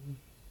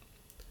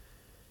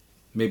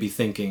 Maybe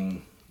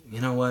thinking,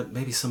 you know what,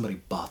 maybe somebody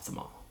bought them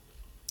all.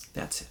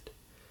 That's it.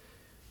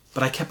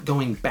 But I kept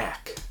going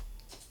back,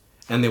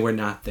 and they were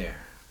not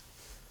there.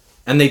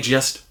 And they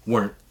just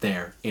weren't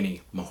there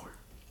anymore.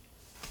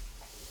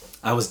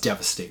 I was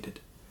devastated.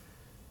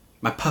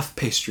 My puff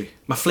pastry,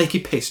 my flaky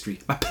pastry,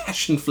 my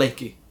Passion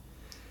Flaky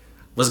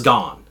was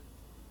gone.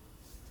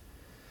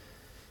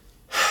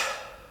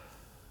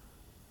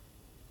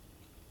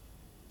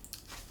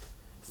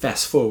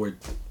 Fast forward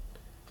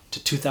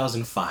to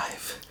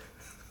 2005.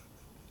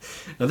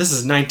 Now this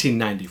is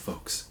 1990,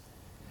 folks.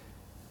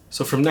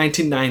 So from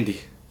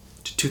 1990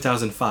 to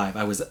 2005,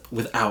 I was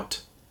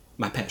without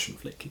my Passion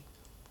Flaky.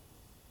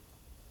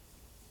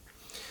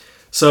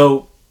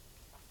 So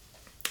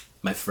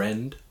my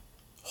friend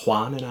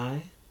Juan and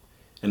I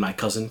and my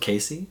cousin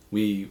Casey,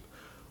 we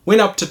went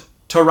up to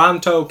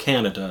Toronto,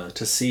 Canada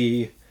to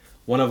see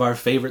one of our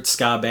favorite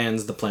ska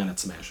bands, the Planet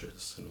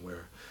Smashers. And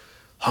we're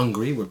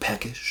hungry, we're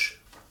peckish.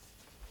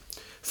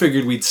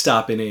 Figured we'd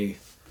stop in a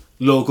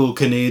local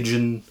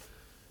Canadian,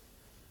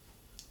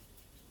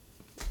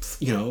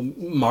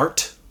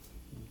 mart.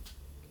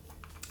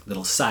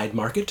 Little side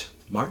market,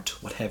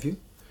 what have you.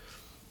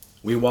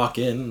 We walk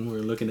in, we're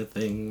looking at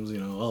things,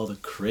 all the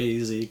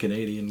crazy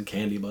Canadian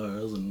candy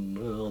bars and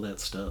all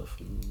that stuff.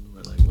 And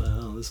we're like,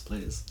 wow, this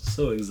place is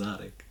so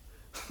exotic.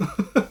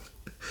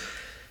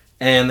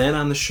 And then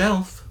on the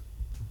shelf,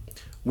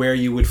 where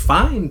you would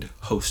find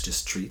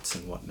Hostess treats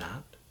and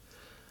whatnot,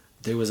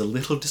 there was a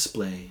little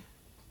display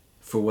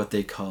for what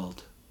they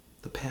called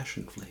the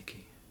Passion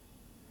Flaky.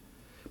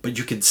 But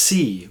you could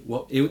see,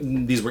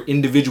 these were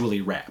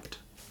individually wrapped,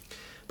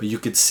 but you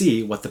could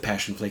see what the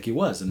Passion Flaky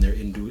was, and they're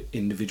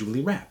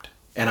individually wrapped.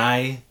 And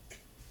I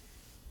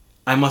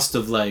must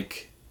have,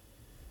 like,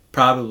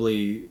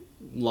 probably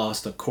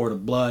lost a quart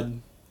of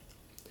blood.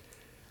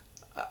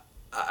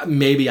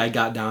 Maybe I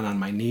got down on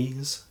my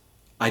knees.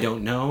 I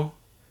don't know.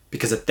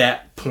 Because at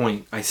that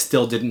point, I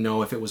still didn't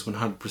know if it was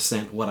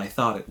 100% what I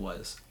thought it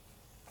was.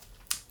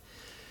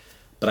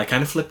 But I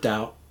kind of flipped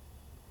out.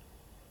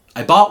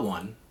 I bought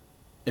one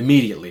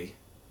immediately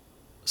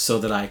so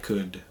that I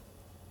could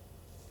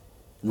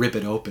rip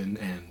it open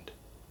and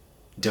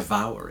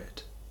devour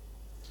it.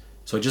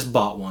 So I just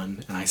bought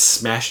one and I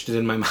smashed it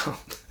in my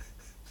mouth.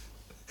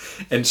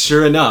 And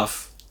sure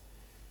enough,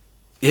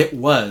 it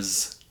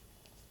was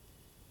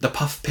the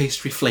puff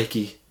pastry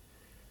flaky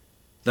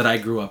that I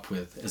grew up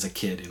with as a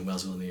kid in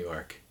Wellsville, New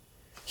York,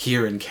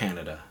 here in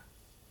Canada.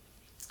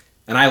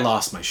 And I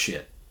lost my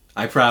shit.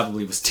 I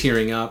probably was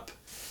tearing up.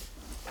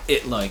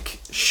 It, like,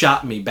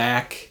 shot me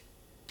back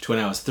to when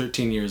I was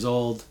 13 years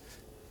old,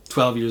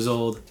 12 years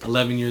old,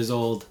 11 years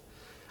old.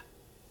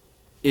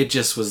 It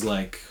just was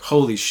like,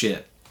 holy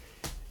shit.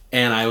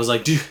 And I was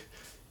like, do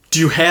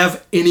you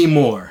have any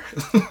more?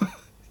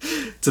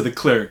 To the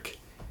clerk.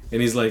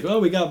 And he's like, oh,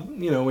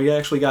 we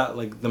actually got,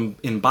 like, them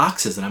in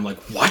boxes. And I'm like,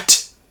 what?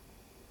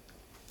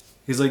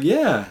 He's like,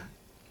 yeah.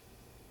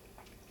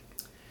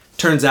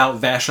 Turns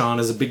out Vachon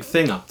is a big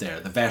thing up there.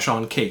 The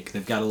Vachon cake.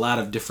 They've got a lot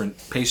of different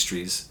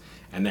pastries,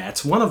 and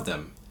that's one of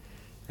them.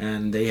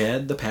 And they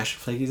had the Passion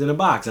Flakies in a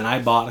box, and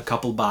I bought a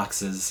couple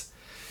boxes.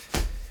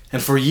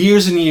 And for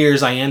years and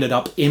years, I ended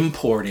up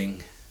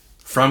importing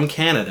from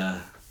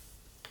Canada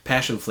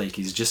Passion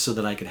Flakies just so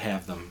that I could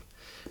have them,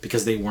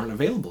 because they weren't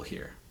available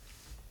here.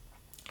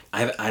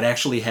 I'd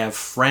actually have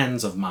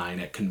friends of mine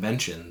at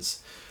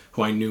conventions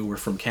who I knew were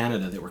from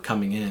Canada that were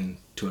coming in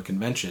to a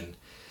convention,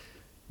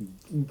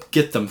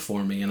 get them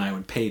for me, and I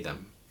would pay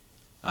them.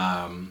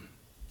 I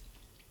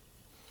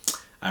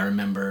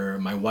remember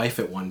my wife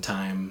at one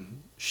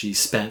time, she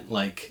spent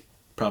like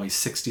probably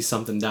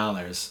 $60-something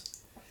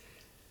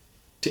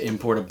to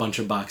import a bunch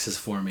of boxes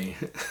for me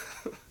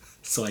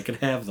so I could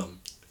have them.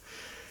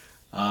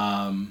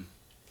 And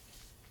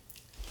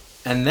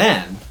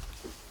then,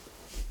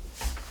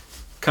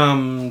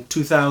 come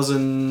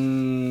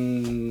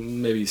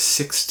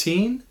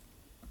 2016,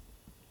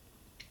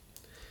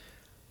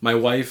 my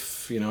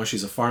wife,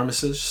 she's a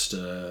pharmacist.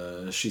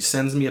 She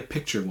sends me a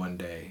picture one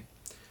day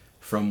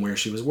from where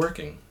she was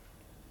working.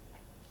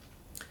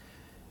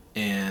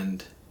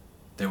 And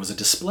there was a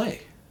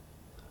display.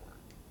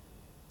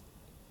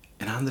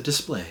 And on the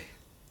display,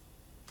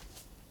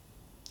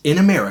 in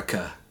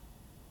America,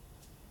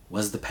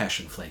 was the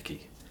Passion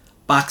Flaky.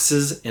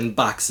 Boxes and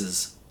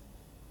boxes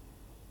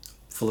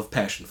full of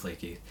Passion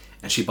Flaky,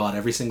 and she bought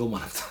every single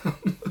one of them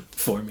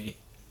for me.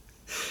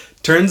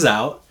 Turns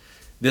out,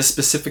 this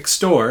specific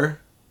store,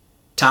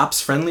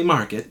 Tops Friendly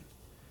Market,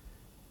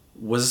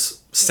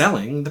 was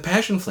selling the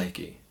Passion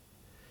Flaky.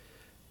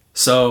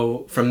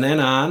 So from then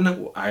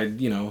on, I'd,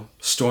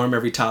 storm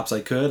every Tops I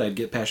could. I'd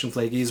get Passion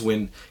Flakies.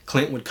 When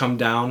Clint would come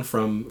down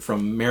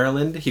from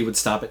Maryland, he would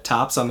stop at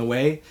Tops on the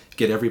way,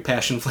 get every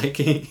Passion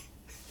Flaky.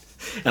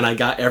 And I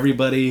got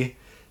everybody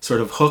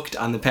sort of hooked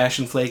on the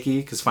Passion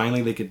Flaky, because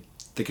finally they could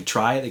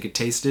try it, they could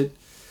taste it.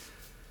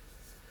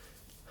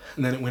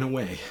 And then it went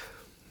away.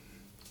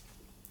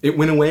 It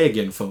went away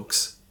again,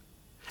 folks.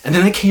 And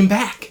then it came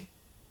back.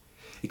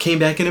 It came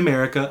back in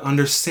America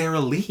under Sara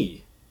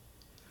Lee.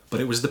 But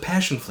it was the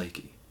Passion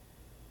Flaky.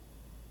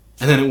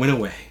 And then it went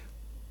away.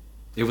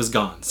 It was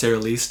gone. Sara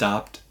Lee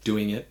stopped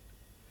doing it.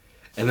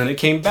 And then it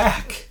came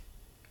back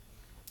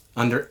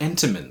under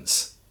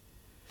Entenmann's.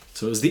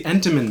 So it was the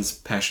Entenmann's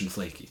Passion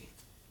Flaky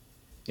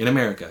in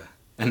America.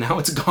 And now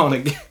it's gone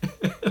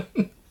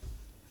again.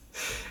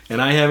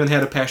 And I haven't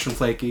had a Passion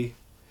Flaky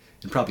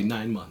in probably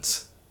 9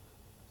 months.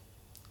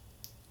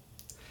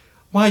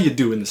 Why are you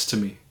doing this to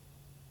me?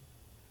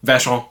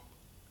 Vachon?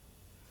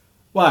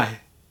 Why?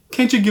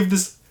 Can't you give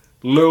this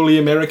lowly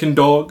American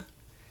dog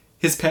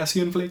his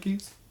Passion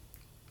Flakies?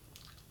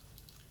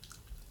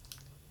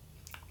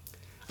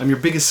 I'm your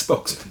biggest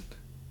spokesman.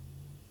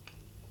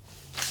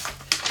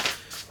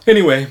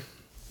 Anyway,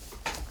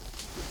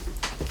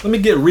 let me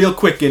get real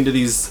quick into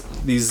these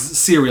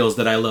cereals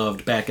that I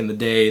loved back in the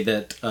day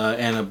that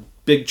and a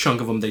big chunk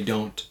of them they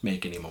don't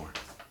make anymore.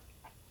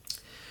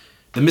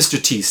 The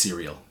Mr. T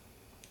cereal.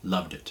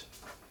 Loved it.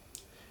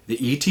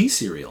 The E.T.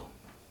 cereal.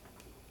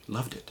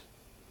 Loved it.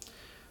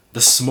 The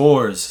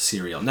S'mores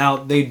cereal. Now,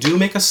 they do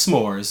make a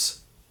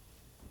S'mores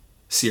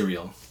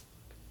cereal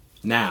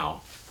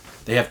now.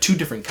 They have 2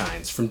 different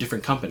kinds from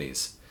different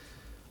companies.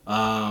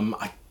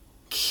 I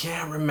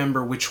can't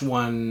remember which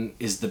one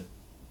is the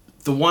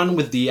one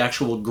with the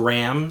actual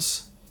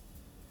grams,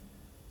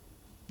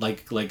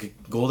 like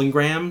Golden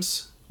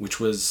Grams,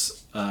 which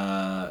was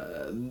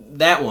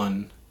that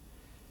one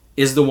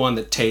is the one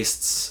that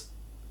tastes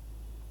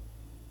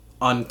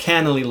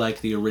uncannily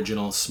like the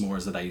original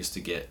S'mores that I used to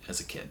get as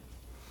a kid.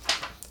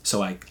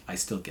 So I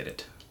still get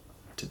it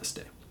to this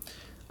day.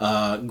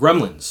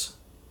 Gremlins.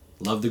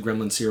 Love the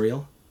Gremlin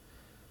cereal.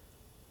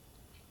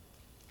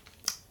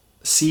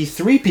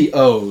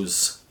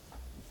 C-3POs,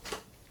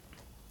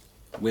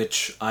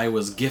 which I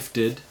was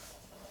gifted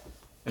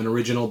an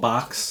original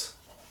box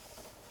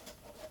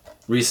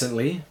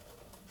recently.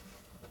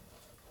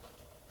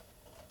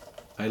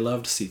 I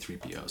loved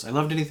C-3POs. I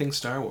loved anything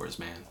Star Wars,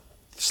 man.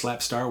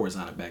 Slap Star Wars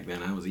on it back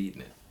then, I was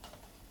eating it.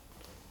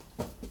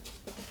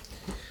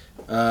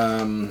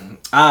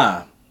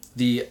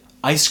 The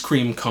ice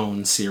cream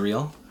cone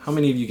cereal. How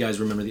many of you guys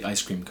remember the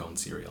ice cream cone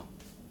cereal?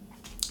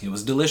 It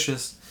was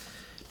delicious.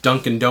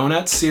 Dunkin'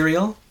 Donuts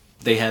cereal.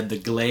 They had the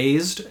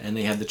glazed and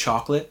they had the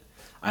chocolate.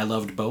 I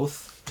loved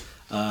both.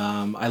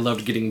 I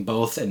loved getting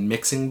both and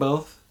mixing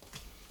both.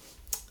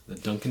 The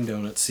Dunkin'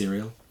 Donuts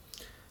cereal.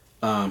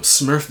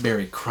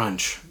 Smurfberry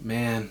Crunch.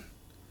 Man,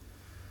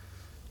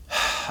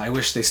 I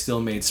wish they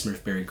still made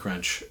Smurfberry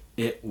Crunch.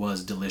 It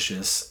was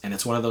delicious, and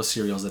it's one of those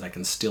cereals that I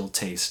can still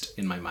taste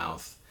in my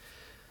mouth.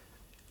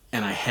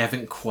 And I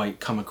haven't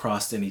quite come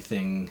across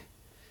anything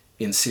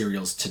in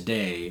cereals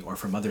today or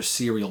from other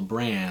cereal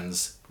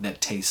brands that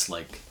tastes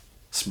like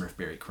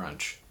Smurfberry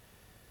Crunch.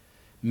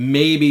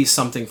 Maybe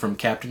something from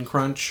Captain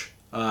Crunch,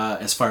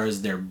 as far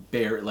as their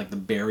the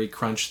berry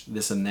crunch,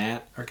 this and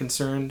that are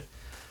concerned.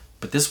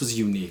 But this was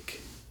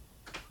unique.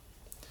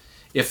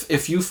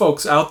 If you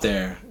folks out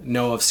there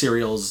know of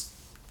cereals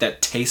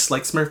that taste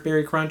like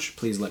Smurfberry Crunch,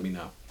 please let me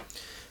know.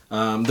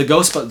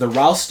 The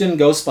Ralston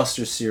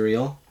Ghostbusters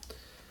cereal.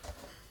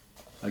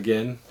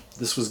 Again,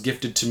 this was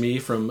gifted to me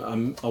from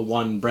a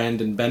one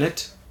Brandon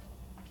Bennett.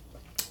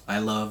 I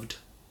loved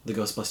the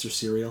Ghostbusters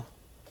cereal.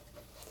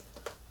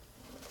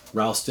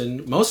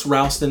 Ralston. Most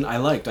Ralston I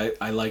liked.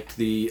 I liked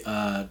the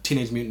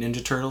Teenage Mutant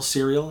Ninja Turtles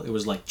cereal. It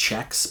was like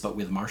Chex, but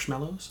with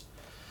marshmallows.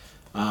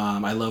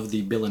 I love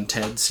the Bill and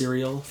Ted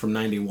cereal from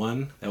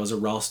 '91. That was a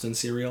Ralston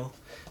cereal.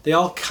 They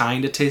all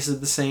kind of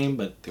tasted the same,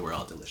 but they were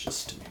all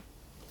delicious to me.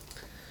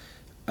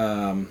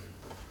 I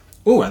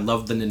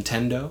love the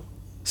Nintendo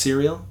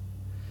cereal.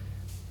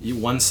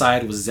 One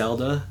side was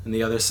Zelda, and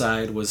the other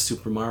side was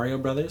Super Mario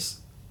Brothers.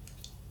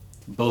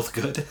 Both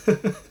good.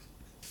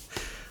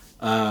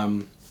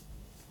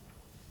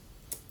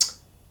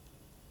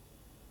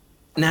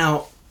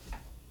 Now,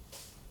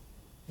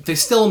 they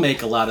still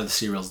make a lot of the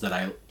cereals that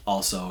I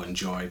also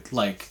enjoyed,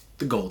 like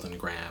the Golden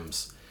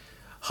Grams,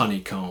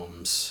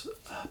 Honeycombs,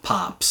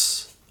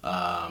 Pops,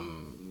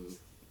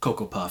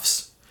 Cocoa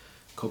Puffs.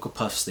 Cocoa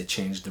Puffs, they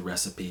changed the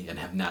recipe and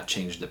have not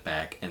changed it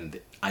back, and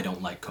I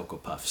don't like Cocoa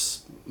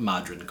Puffs,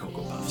 modern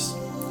Cocoa Puffs.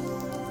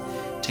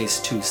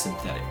 Tastes too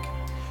synthetic.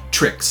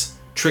 Trix.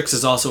 Trix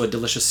is also a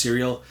delicious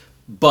cereal,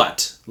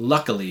 but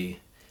luckily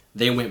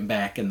they went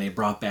back and they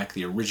brought back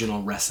the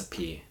original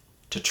recipe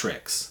to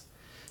Trix.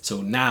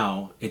 So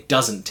now it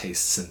doesn't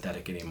taste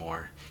synthetic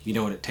anymore. You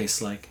know what it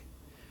tastes like?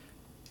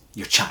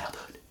 Your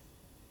childhood.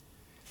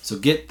 So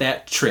get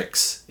that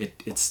Trix.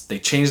 They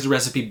changed the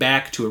recipe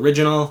back to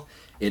original.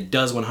 It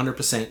does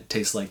 100%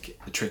 taste like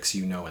the Trix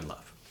you know and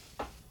love.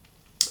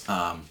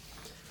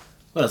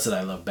 What else did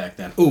I love back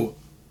then? Ooh.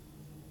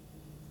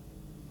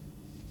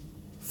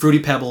 Fruity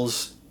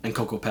Pebbles and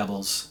Cocoa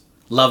Pebbles.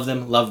 Love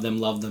them, love them,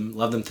 love them,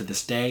 love them to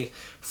this day.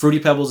 Fruity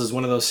Pebbles is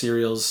one of those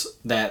cereals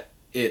that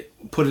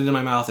put it in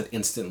my mouth, it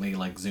instantly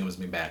zooms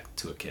me back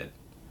to a kid.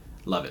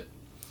 Love it.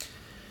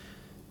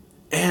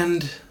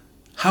 And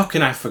how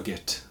can I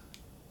forget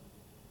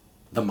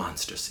the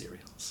Monster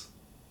cereals?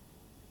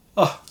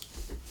 Oh,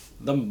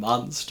 the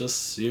Monster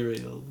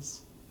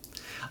cereals.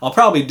 I'll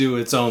probably do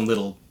its own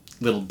little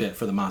bit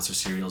for the Monster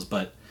cereals,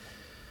 but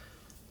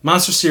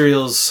Monster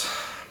cereals,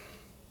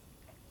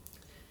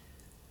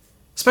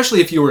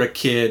 especially if you were a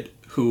kid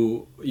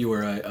you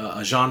were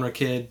a genre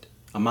kid,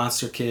 a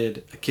monster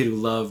kid, a kid who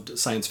loved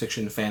science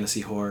fiction, fantasy,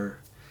 horror.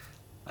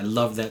 I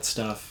love that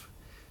stuff.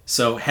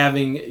 So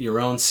having your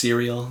own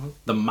cereal,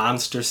 the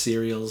Monster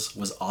cereals,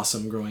 was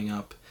awesome growing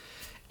up.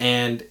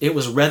 And it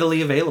was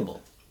readily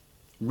available.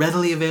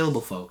 Readily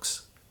available,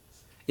 folks.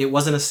 It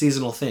wasn't a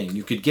seasonal thing.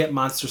 You could get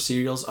Monster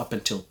cereals up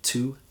until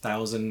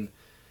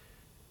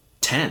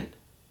 2010.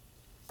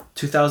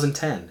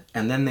 2010.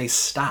 And then they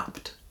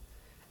stopped.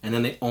 And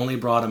then they only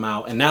brought them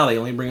out. And now they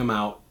only bring them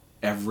out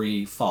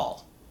every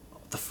fall.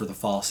 For the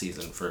fall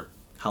season, for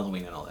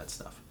Halloween and all that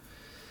stuff.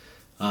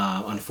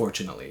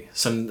 Unfortunately.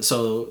 So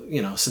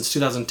since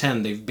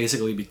 2010, they've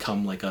basically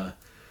become like a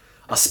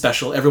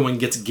special. Everyone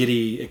gets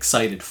giddy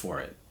excited for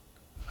it.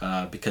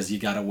 Because you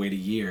gotta wait a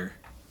year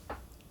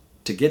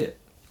to get it.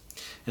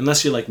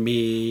 Unless you're like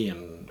me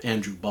and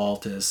Andrew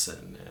Baltus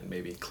and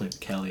maybe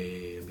Clint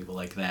Kelly and people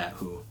like that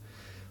who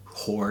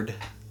hoard.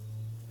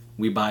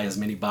 We buy as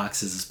many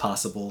boxes as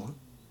possible,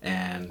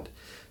 and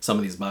some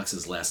of these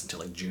boxes last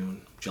until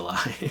June,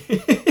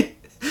 July.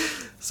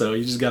 So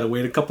you just gotta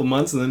wait a couple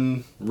months and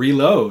then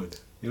reload.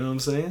 You know what I'm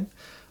saying?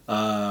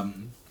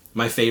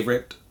 My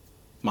favorite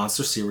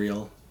Monster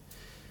cereal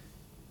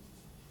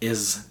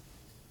is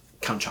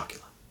Count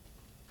Chocula.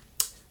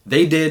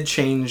 They did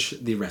change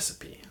the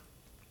recipe,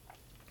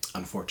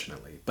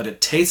 unfortunately, but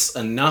it tastes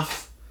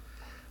enough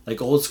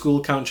like old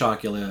school Count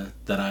Chocula,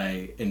 that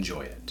I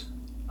enjoy it.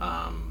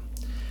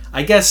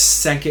 I guess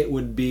second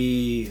would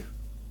be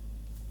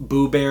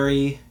Boo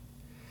Berry.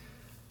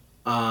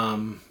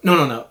 No,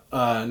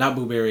 not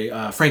Boo Berry.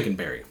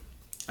 Frankenberry.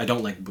 I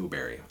don't like Boo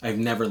Berry. I've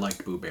never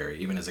liked Boo Berry,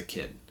 even as a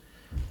kid.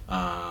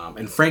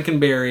 And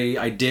Frankenberry,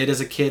 I did as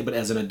a kid, but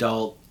as an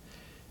adult,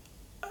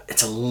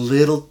 it's a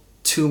little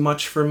too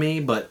much for me.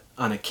 But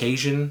on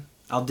occasion,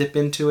 I'll dip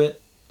into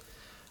it.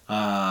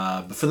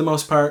 But for the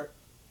most part,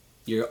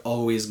 you're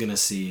always gonna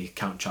see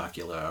Count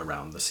Chocula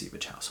around the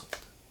Seepage household.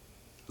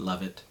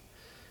 Love it,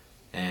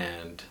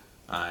 and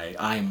I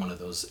am one of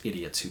those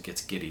idiots who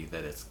gets giddy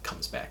that it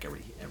comes back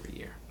every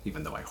year,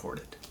 even though I hoard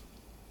it.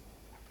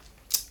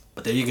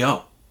 But there you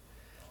go.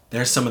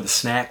 There's some of the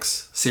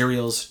snacks,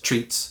 cereals,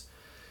 treats,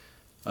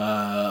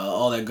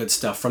 all that good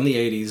stuff from the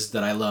 80s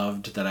that I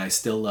loved, that I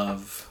still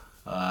love,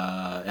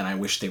 and I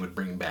wish they would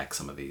bring back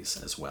some of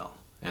these as well.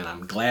 And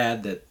I'm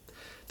glad that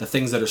the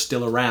things that are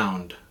still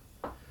around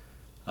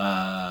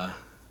are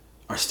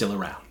still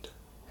around.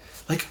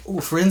 Like,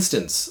 for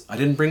instance, I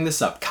didn't bring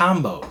this up,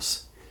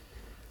 combos.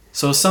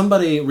 So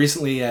somebody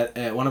recently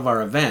at one of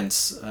our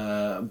events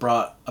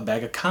brought a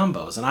bag of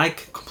combos, and I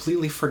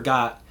completely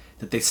forgot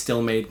that they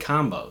still made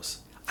combos.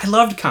 I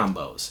loved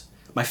combos.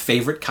 My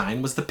favorite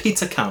kind was the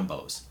pizza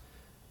combos.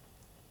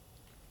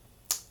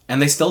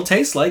 And they still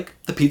taste like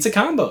the pizza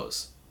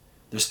combos.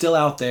 They're still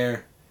out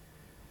there.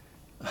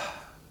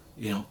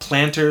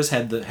 Planters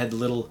had the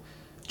little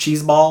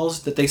cheese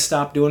balls that they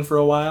stopped doing for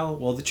a while.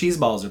 Well, the cheese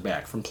balls are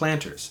back from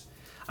Planters.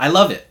 I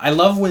love it. I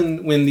love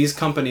when these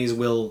companies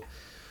will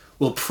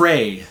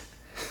prey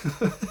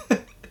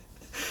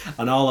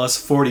on all us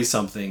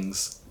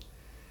 40-somethings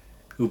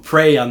who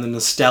prey on the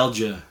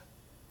nostalgia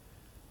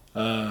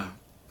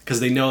because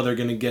they know they're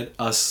going to get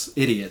us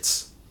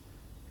idiots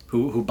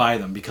who buy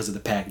them because of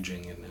the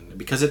packaging and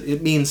because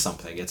it means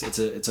something.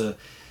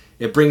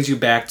 It brings you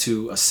back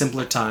to a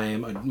simpler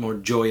time, a more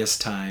joyous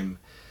time,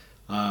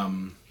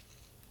 and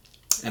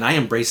I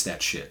embrace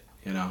that shit.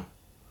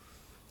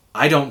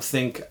 I don't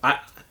think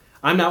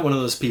I'm not one of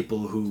those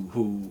people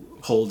who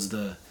holds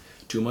the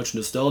too much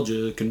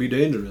nostalgia can be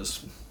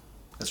dangerous.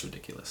 That's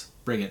ridiculous.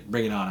 Bring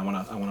it on. I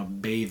want to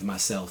bathe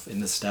myself in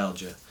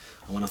nostalgia.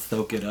 I want to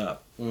soak it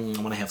up. I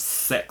want to have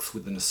sex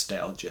with the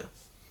nostalgia.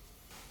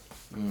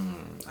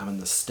 I'm a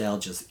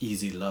nostalgia's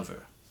easy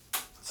lover.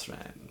 That's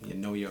right.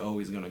 You're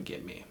always gonna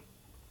get me.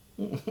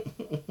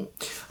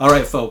 All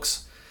right,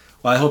 folks.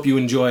 Well, I hope you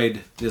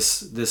enjoyed this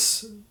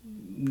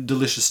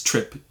delicious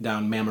trip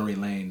down memory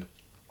lane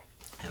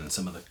and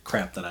some of the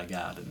crap that I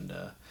got, and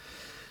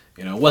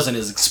it wasn't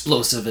as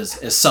explosive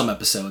as some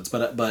episodes,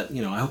 but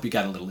I hope you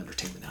got a little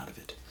entertainment out of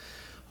it.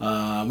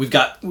 We've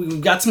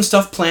got some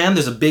stuff planned.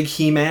 There's a big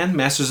He-Man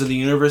Masters of the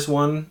Universe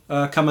one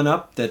coming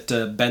up that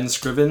Ben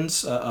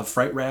Scrivens of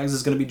Fright Rags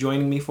is going to be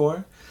joining me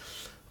for,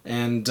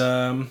 and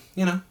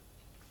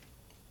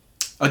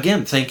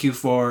again, thank you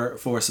for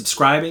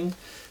subscribing.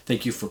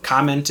 Thank you for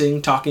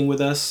commenting, talking with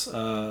us,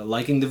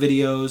 liking the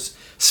videos,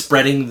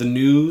 spreading the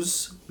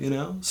news,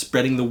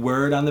 spreading the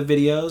word on the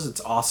videos.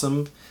 It's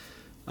awesome.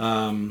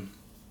 The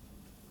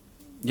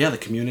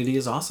community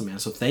is awesome, man.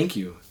 So thank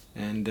you.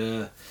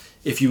 And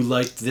if you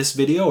liked this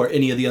video or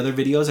any of the other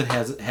videos and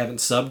haven't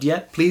subbed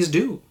yet, please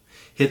do.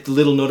 Hit the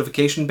little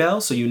notification bell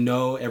so you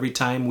know every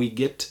time we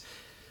put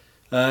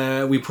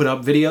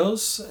up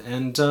videos.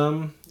 And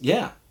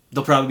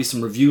there'll probably be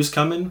some reviews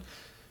coming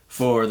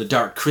for the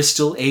Dark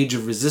Crystal, Age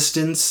of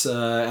Resistance,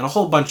 and a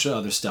whole bunch of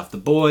other stuff. The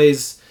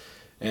Boys,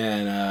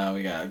 and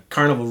we got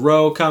Carnival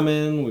Row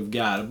coming. We've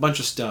got a bunch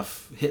of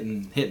stuff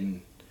hitting.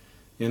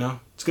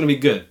 It's gonna be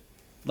good.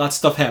 Lots of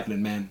stuff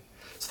happening, man.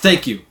 So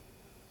thank you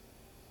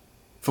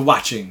for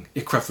watching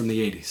Ikra from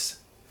the 80s.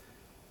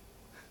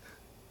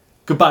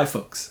 Goodbye,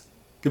 folks.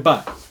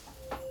 Goodbye.